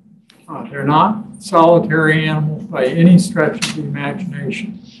 They're not solitary animals by any stretch of the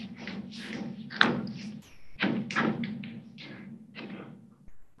imagination.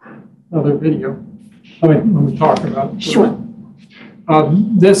 Another video. Let me talk about it. Sure.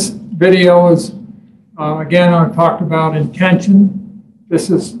 This video is, again, I talked about intention. This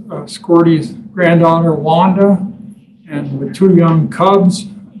is Squirty's granddaughter, Wanda, and with 2 young cubs.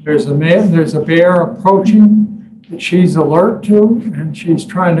 There's a bear approaching that she's alert to, and she's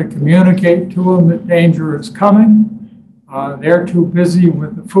trying to communicate to him that danger is coming. They're too busy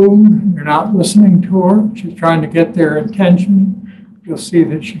with the food. You're not listening to her. She's trying to get their attention. You'll see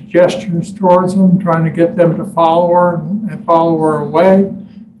that she gestures towards them, trying to get them to follow her and follow her away.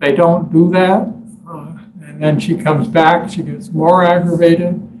 They don't do that. And then she comes back. She gets more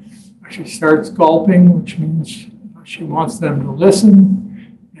aggravated. She starts gulping, which means she wants them to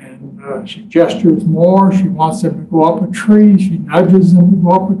listen. And she gestures more. She wants them to go up a tree. She nudges them to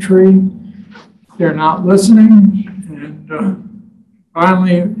go up a tree. They're not listening. And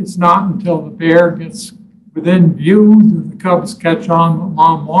finally, it's not until the bear gets within view that the cubs catch on what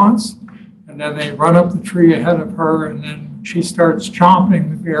mom wants. And then they run up the tree ahead of her. And then when she starts chomping,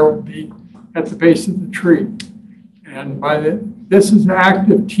 the bear will be at the base of the tree. And this is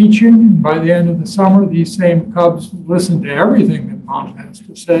active teaching. And by the end of the summer, these same cubs will listen to everything that mom has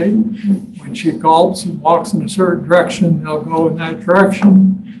to say. When she gulps and walks in a certain direction, they'll go in that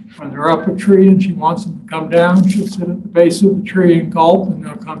direction. When they're up a tree and she wants them to come down, she'll sit at the base of the tree and gulp, and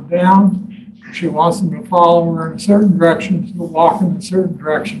they'll come down. If she wants them to follow her in a certain direction, she'll walk in a certain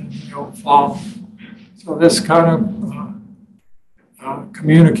direction and they'll follow. So this kind of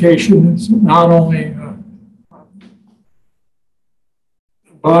communication is not only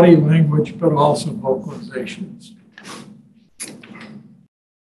body language, but also vocalizations.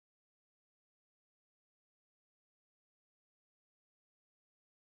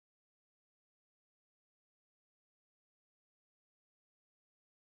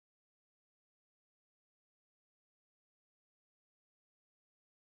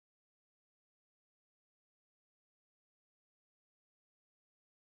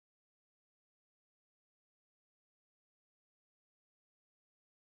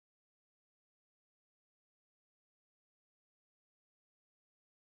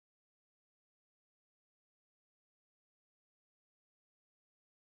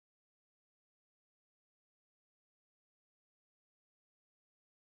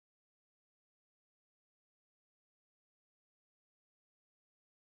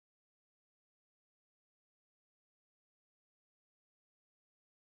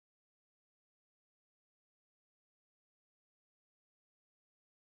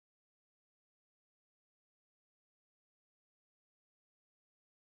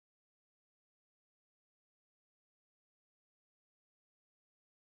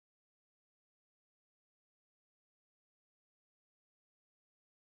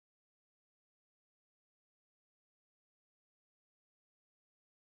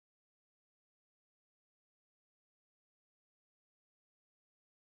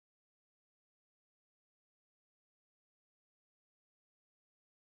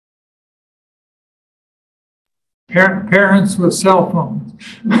 Parents with cell phones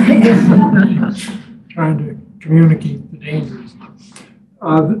trying to communicate the dangers.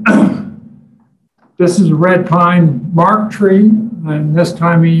 This is a red pine mark tree, and this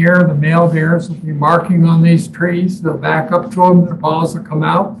time of year the male bears will be marking on these trees. They'll back up to them, their paws will come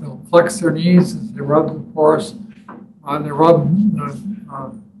out, they'll flex their knees as they rub the forest, they rub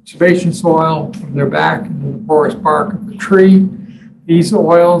the sebaceous soil from their back into the porous bark of the tree. These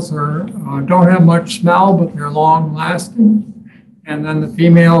oils don't have much smell, but they're long lasting. And then the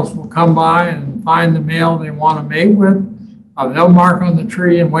females will come by and find the male they want to mate with. They'll mark on the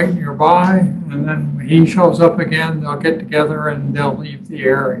tree and wait nearby. And then when he shows up again, they'll get together and they'll leave the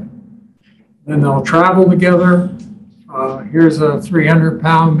area. Then they'll travel together. Here's a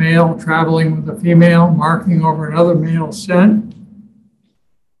 300-pound male traveling with a female, marking over another male scent.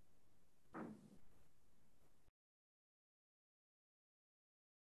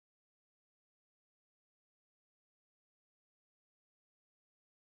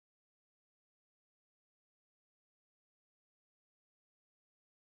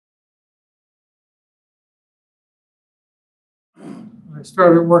 I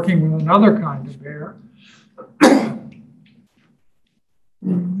started working with another kind of bear. I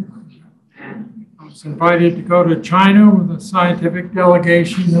was invited to go to China with a scientific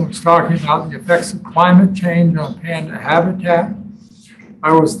delegation that was talking about the effects of climate change on panda habitat.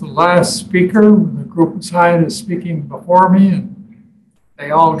 I was the last speaker with a group of scientists speaking before me, and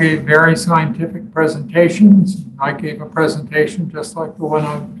they all gave very scientific presentations. I gave a presentation just like the one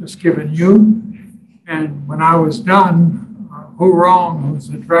I've just given you. And when I was done, Hu Rong, who's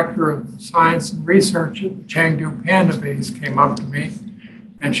the director of science and research at the Chengdu Panda Base, came up to me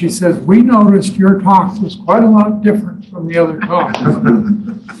and she says, "We noticed your talk was quite a lot different from the other talks."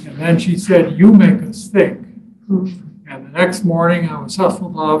 And then she said, "You make us think." And the next morning I was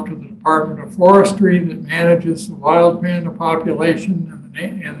hustled off to the Department of Forestry that manages the wild panda population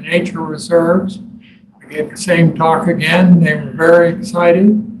and the nature reserves. I gave the same talk again. They were very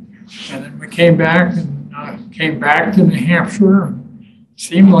excited. And then we came back to New Hampshire. It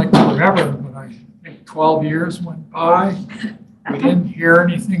seemed like forever, but I think 12 years went by. We didn't hear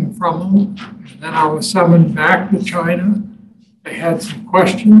anything from them. And then I was summoned back to China. They had some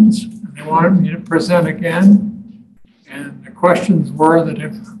questions, and they wanted me to present again. And the questions were that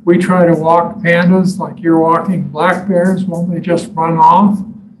if we try to walk pandas like you're walking black bears, won't they just run off?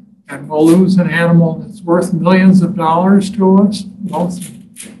 and we'll lose an animal that's worth millions of dollars to us,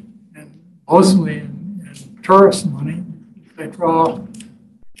 mostly in tourist money. They draw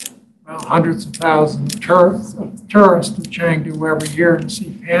hundreds of thousands of tourists to Chengdu every year to see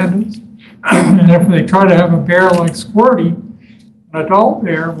pandas. And if they try to have a bear like Squirty, an adult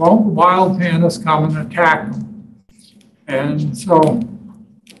bear, well, the wild pandas come and attack them. And so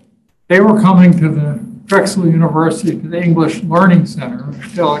they were coming to the Drexel University, to the English Learning Center, a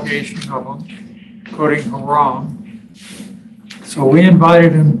delegation of them, including Haram. So we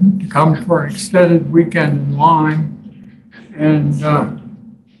invited him to come for an extended weekend in Lyme. And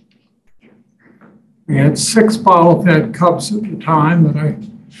we had 6 bottle-fed cubs at the time that I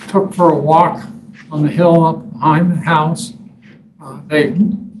took for a walk on the hill up behind the house. They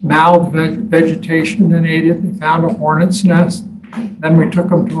mouthed vegetation and ate it. They found a hornet's nest. Then we took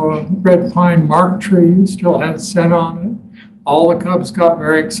them to a red pine mark tree that still had scent on it. All the cubs got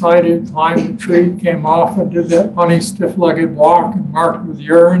very excited, climbed the tree, came off and did that funny stiff-legged walk and marked with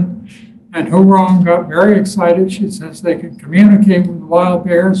urine. And Hurong got very excited. She says they can communicate with wild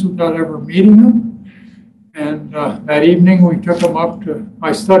bears without ever meeting them. And that evening we took them up to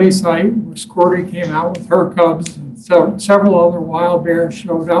my study site where Squirty came out with her cubs, and several other wild bears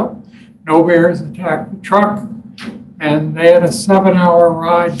showed up. No bears attacked the truck. And they had a 7-hour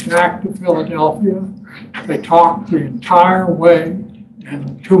ride back to Philadelphia. They talked the entire way.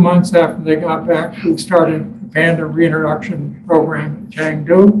 And 2 months after they got back, we started the panda reintroduction program at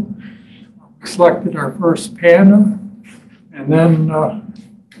Chengdu. We selected our first panda. And then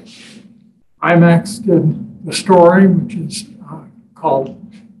IMAX did the story, which is called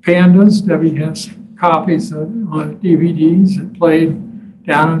Pandas. Debbie has copies on DVDs. It played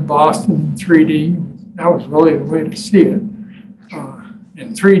down in Boston in 3D. That was really the way to see it.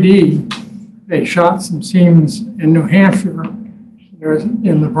 In 3D, they shot some scenes in New Hampshire. There's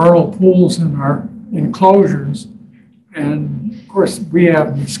in the vernal pools in our enclosures. And of course, we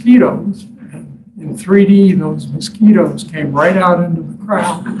have mosquitoes. And in 3D, those mosquitoes came right out into the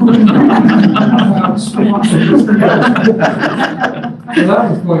crowd. So that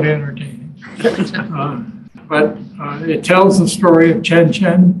was quite entertaining. But it tells the story of Chen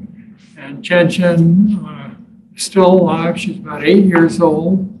Chen. And Chen Chen is still alive. She's about 8 years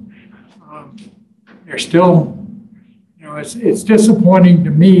old. They're still, it's disappointing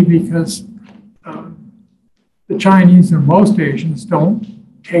to me because the Chinese and most Asians don't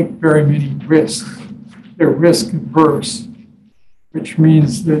take very many risks. They're risk averse, which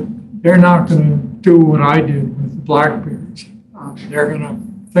means that they're not going to do what I did with the black bears. They're going to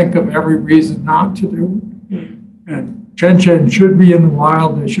think of every reason not to do it. And Chen Chen should be in the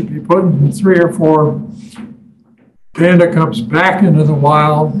wild. They should be putting 3 or 4 panda cubs back into the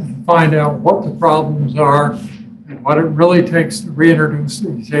wild and find out what the problems are and what it really takes to reintroduce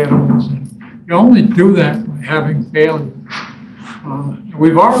these animals. And you only do that by having failures.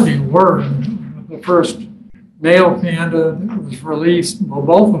 We've already learned the first male panda that was released, well,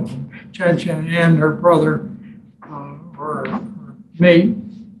 both of them, Chen Chen and her brother or her mate,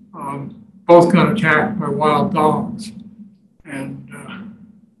 both got attacked by wild dogs. And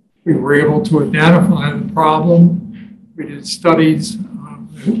we were able to identify the problem. We did studies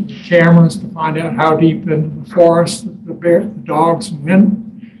with cameras to find out how deep into the forest the dogs went.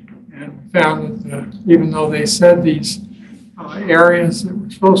 And we found that even though they said these areas that were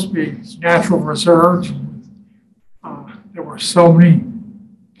supposed to be natural reserves, there were so many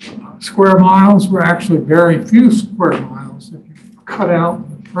square miles, were actually very few square miles if you cut out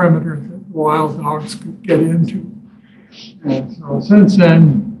the perimeter that wild dogs could get into. And so since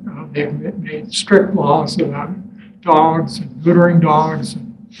then, they've made strict laws about dogs and neutering dogs.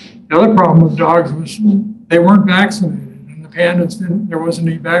 And the other problem with dogs was they weren't vaccinated, and the pandas didn't. There wasn't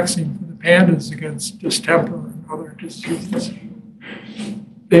any vaccine for the pandas against distemper and other diseases.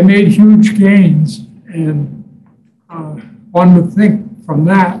 They made huge gains, and one would think from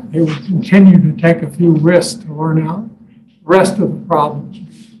that they would continue to take a few risks to learn out the rest of the problems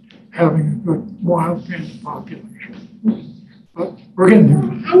having a good wild panda population. But we're getting there.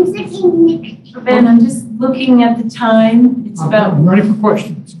 Ben, I'm just looking at the time. It's about. I'm ready for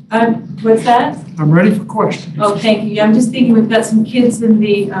questions. What's that? I'm ready for questions. Oh, thank you. I'm just thinking we've got some kids in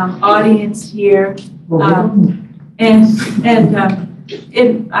the audience here. I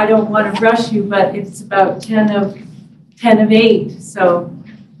don't want to rush you, but it's about 10 of 8. So.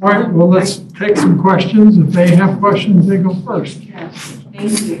 All right. Well, let's take some questions. If they have questions, they go first. Yeah.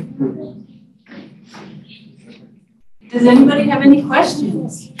 Thank you. Does anybody have any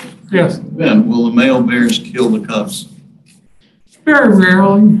questions? Yes. Ben, will the male bears kill the cubs? Very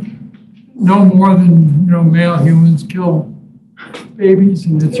rarely. No more than male humans kill babies,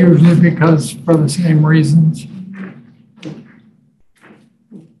 and it's usually because for the same reasons.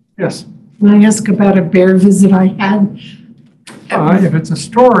 Yes? Can I ask about a bear visit I had? If it's a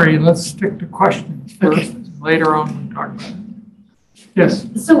story, let's stick to questions first. Okay. Later on, we'll talk about it. Yes?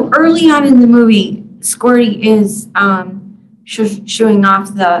 So early on in the movie, Squirty is shooing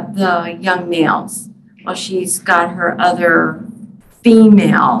off the young males while she's got her other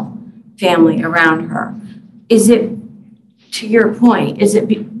female family around her. Is it, to your point, is it,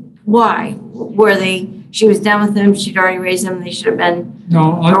 why? She was done with them, she'd already raised them, they should have been,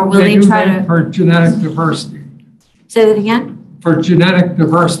 No, or will they do try that to- for genetic diversity. say that again? For genetic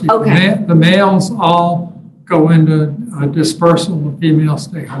diversity. Okay. The males all go into dispersal, the females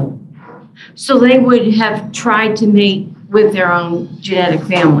stay home. So they would have tried to mate with their own genetic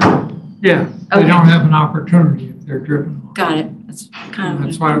family. Yeah, they Okay. don't have an opportunity if they're driven on. Got it. That's kind And of.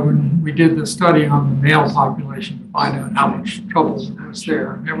 that's why when we did the study on the male population to find out how much trouble was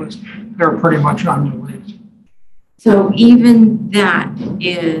there, they're pretty much unrelated. So even that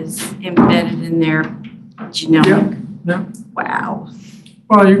is embedded in their genomic. Yeah. Wow.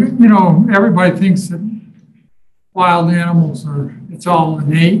 Well, you know, everybody thinks that wild animals it's all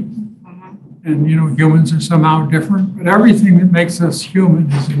innate, and, you know, humans are somehow different, but everything that makes us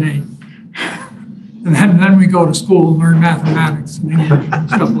human is innate. And then we go to school and learn mathematics and English and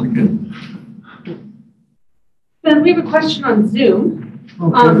stuff like that. Then we have a question on Zoom.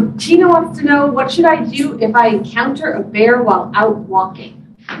 Okay. Tina wants to know, what should I do if I encounter a bear while out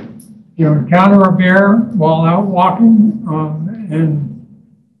walking? You encounter a bear while out walking and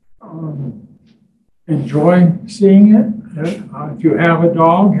enjoy seeing it. If you have a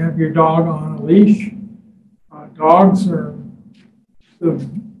dog, have your dog on a leash. Dogs are the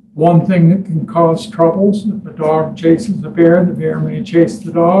one thing that can cause troubles. If a dog chases the bear may chase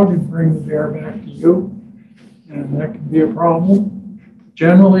the dog and bring the bear back to you, and that can be a problem.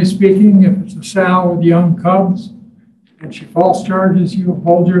 Generally speaking, if it's a sow with young cubs and she false charges you,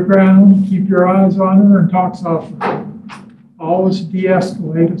 hold your ground, keep your eyes on her, and talk softly. Always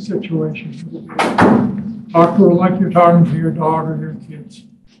de-escalate a situation. Talk to her like you're talking to your dog or your kids.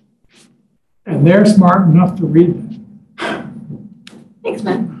 And they're smart enough to read that. Thanks,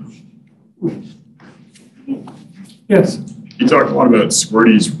 Matt. Yes. You talked a lot about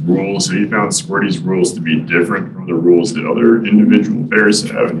Squirty's rules, and you found Squirty's rules to be different from the rules that other individual bears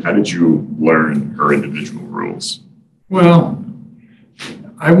have. And how did you learn her individual rules? Well,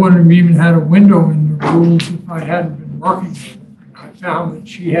 I wouldn't have even had a window in the rules if I hadn't been working with her. I found that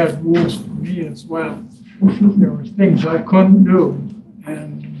she had rules for me as well. There were things I couldn't do,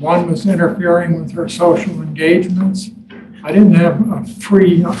 and one was interfering with her social engagements. I didn't have a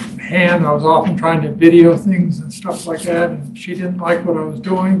free hand. I was often trying to video things and stuff like that, and she didn't like what I was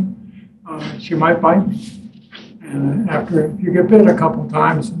doing. She might bite me. And if you get bit a couple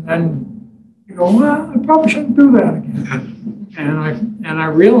times, and then you go, well, I probably shouldn't do that again. And I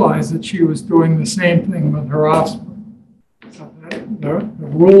realized that she was doing the same thing with her offspring. So the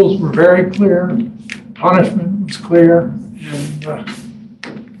rules were very clear, punishment was clear,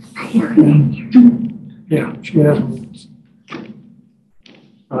 and yeah, she has rules.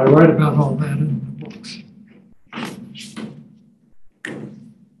 I write about all that in the books.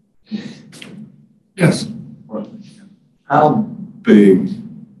 Yes. How big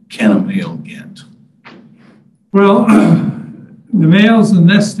can a male get? Well, the males in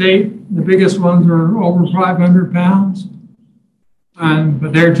this state, the biggest ones are over 500 pounds.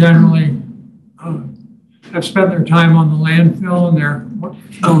 But they're generally, have spent their time on the landfill and they're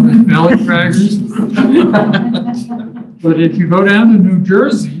what's known as belly draggers. But if you go down to New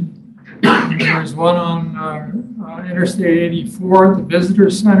Jersey, there's one on Interstate 84 at the Visitor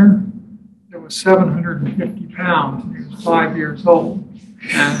Center that was 750 pounds. He was 5 years old,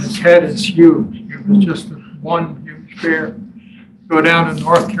 and his head is huge. It was just one huge bear. Go down to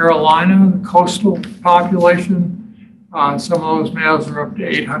North Carolina, the coastal population, some of those males are up to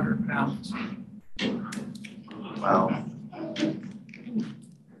 800 pounds. Wow.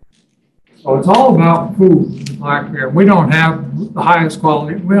 So it's all about food with the black bear. We don't have the highest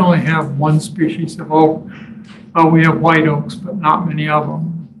quality. We only have one species of oak. We have white oaks, but not many of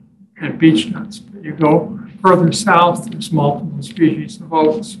them, and beech nuts. But you go further south, there's multiple species of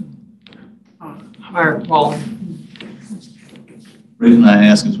oaks, higher quality food. The reason I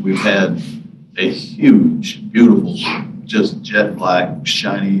ask is we've had a huge, beautiful, just jet black,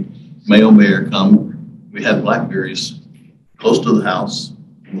 shiny male bear come. We had blackberries close to the house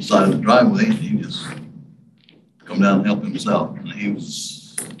on the side of the driveway, and he just come down and help himself. And he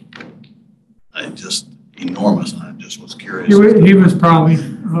was just enormous. I just was curious. He was probably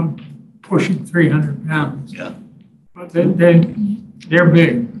pushing 300 pounds. Yeah. But they're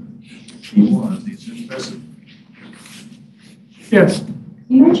big. He was, he's impressive. Yes.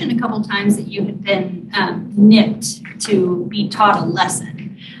 You mentioned a couple times that you had been nipped to be taught a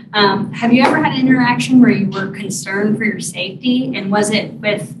lesson. Have you ever had an interaction where you were concerned for your safety? And was it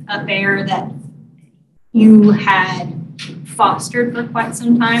with a bear that you had fostered for quite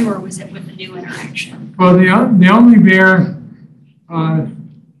some time, or was it with a new interaction? Well, the only bear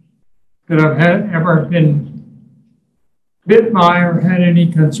that I've ever been bit by or had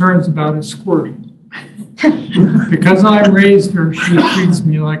any concerns about is Squirty. Because I raised her, she treats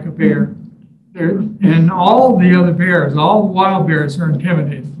me like a bear. And all the other bears, all the wild bears are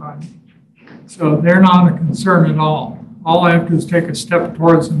intimidated by me. So they're not a concern at all. All I have to do is take a step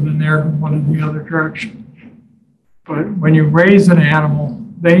towards them and they're going in the other direction. But when you raise an animal,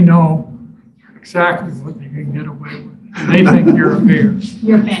 they know exactly what they can get away with. They think you're a bear.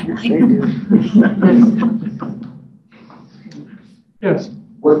 Your family. Yes.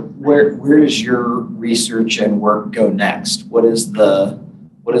 Where does your research and work go next? What is the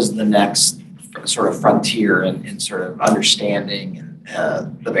next sort of frontier in sort of understanding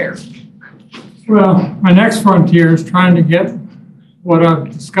the bear? Well, my next frontier is trying to get what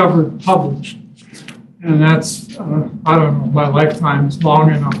I've discovered published. And that's, I don't know, my lifetime is long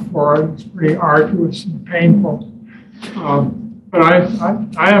enough for it. It's pretty arduous and painful. But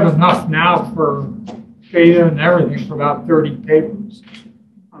I have enough now for data and everything for about 30 papers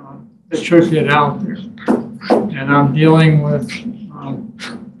that should get out there. And I'm dealing with,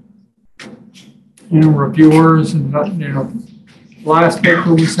 reviewers and, the last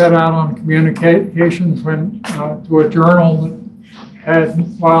paper we set out on communications went to a journal that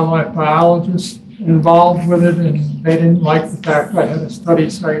had wildlife biologists involved with it, and they didn't like the fact I had a study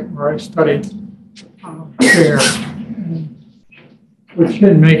site where I studied bear, which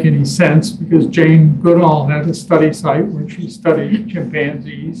didn't make any sense because Jane Goodall had a study site where she studied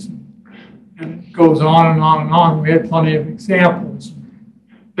chimpanzees, and it goes on and on and on. We had plenty of examples.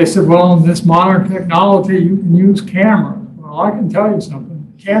 They said, well, in this modern technology, you can use cameras. Well, I can tell you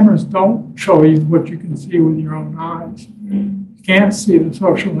something. Cameras don't show you what you can see with your own eyes. You can't see the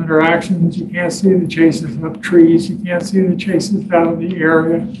social interactions. You can't see the chases up trees. You can't see the chases out of the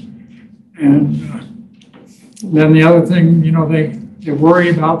area. And then the other thing, they worry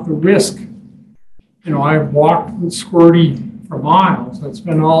about the risk. I've walked with Squirty for miles. I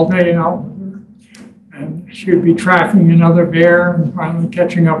spent all day out with her. And she would be tracking another bear and finally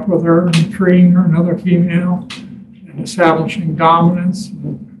catching up with her and treeing her, another female, and establishing dominance.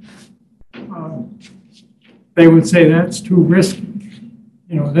 And, they would say that's too risky.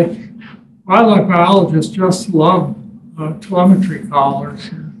 Wildlife biologists just love telemetry collars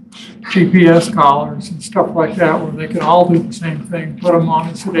and GPS collars and stuff like that, where they can all do the same thing, put them on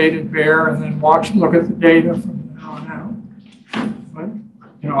a sedated bear and then look at the data from now on out. But,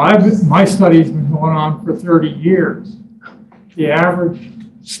 my study's been going on for 30 years. The average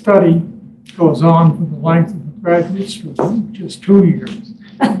study goes on for the length of a graduate student, which is 2 years.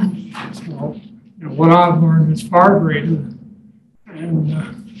 So, what I've learned is far greater, and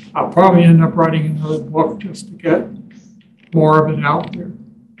I'll probably end up writing another book just to get more of it out there.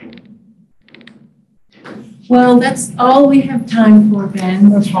 Well, that's all we have time for, Ben.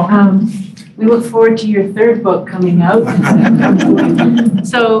 That's fine. We look forward to your third book coming out.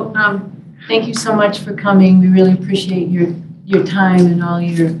 So thank you so much for coming. We really appreciate your time and all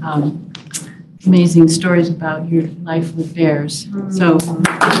your amazing stories about your life with bears. So.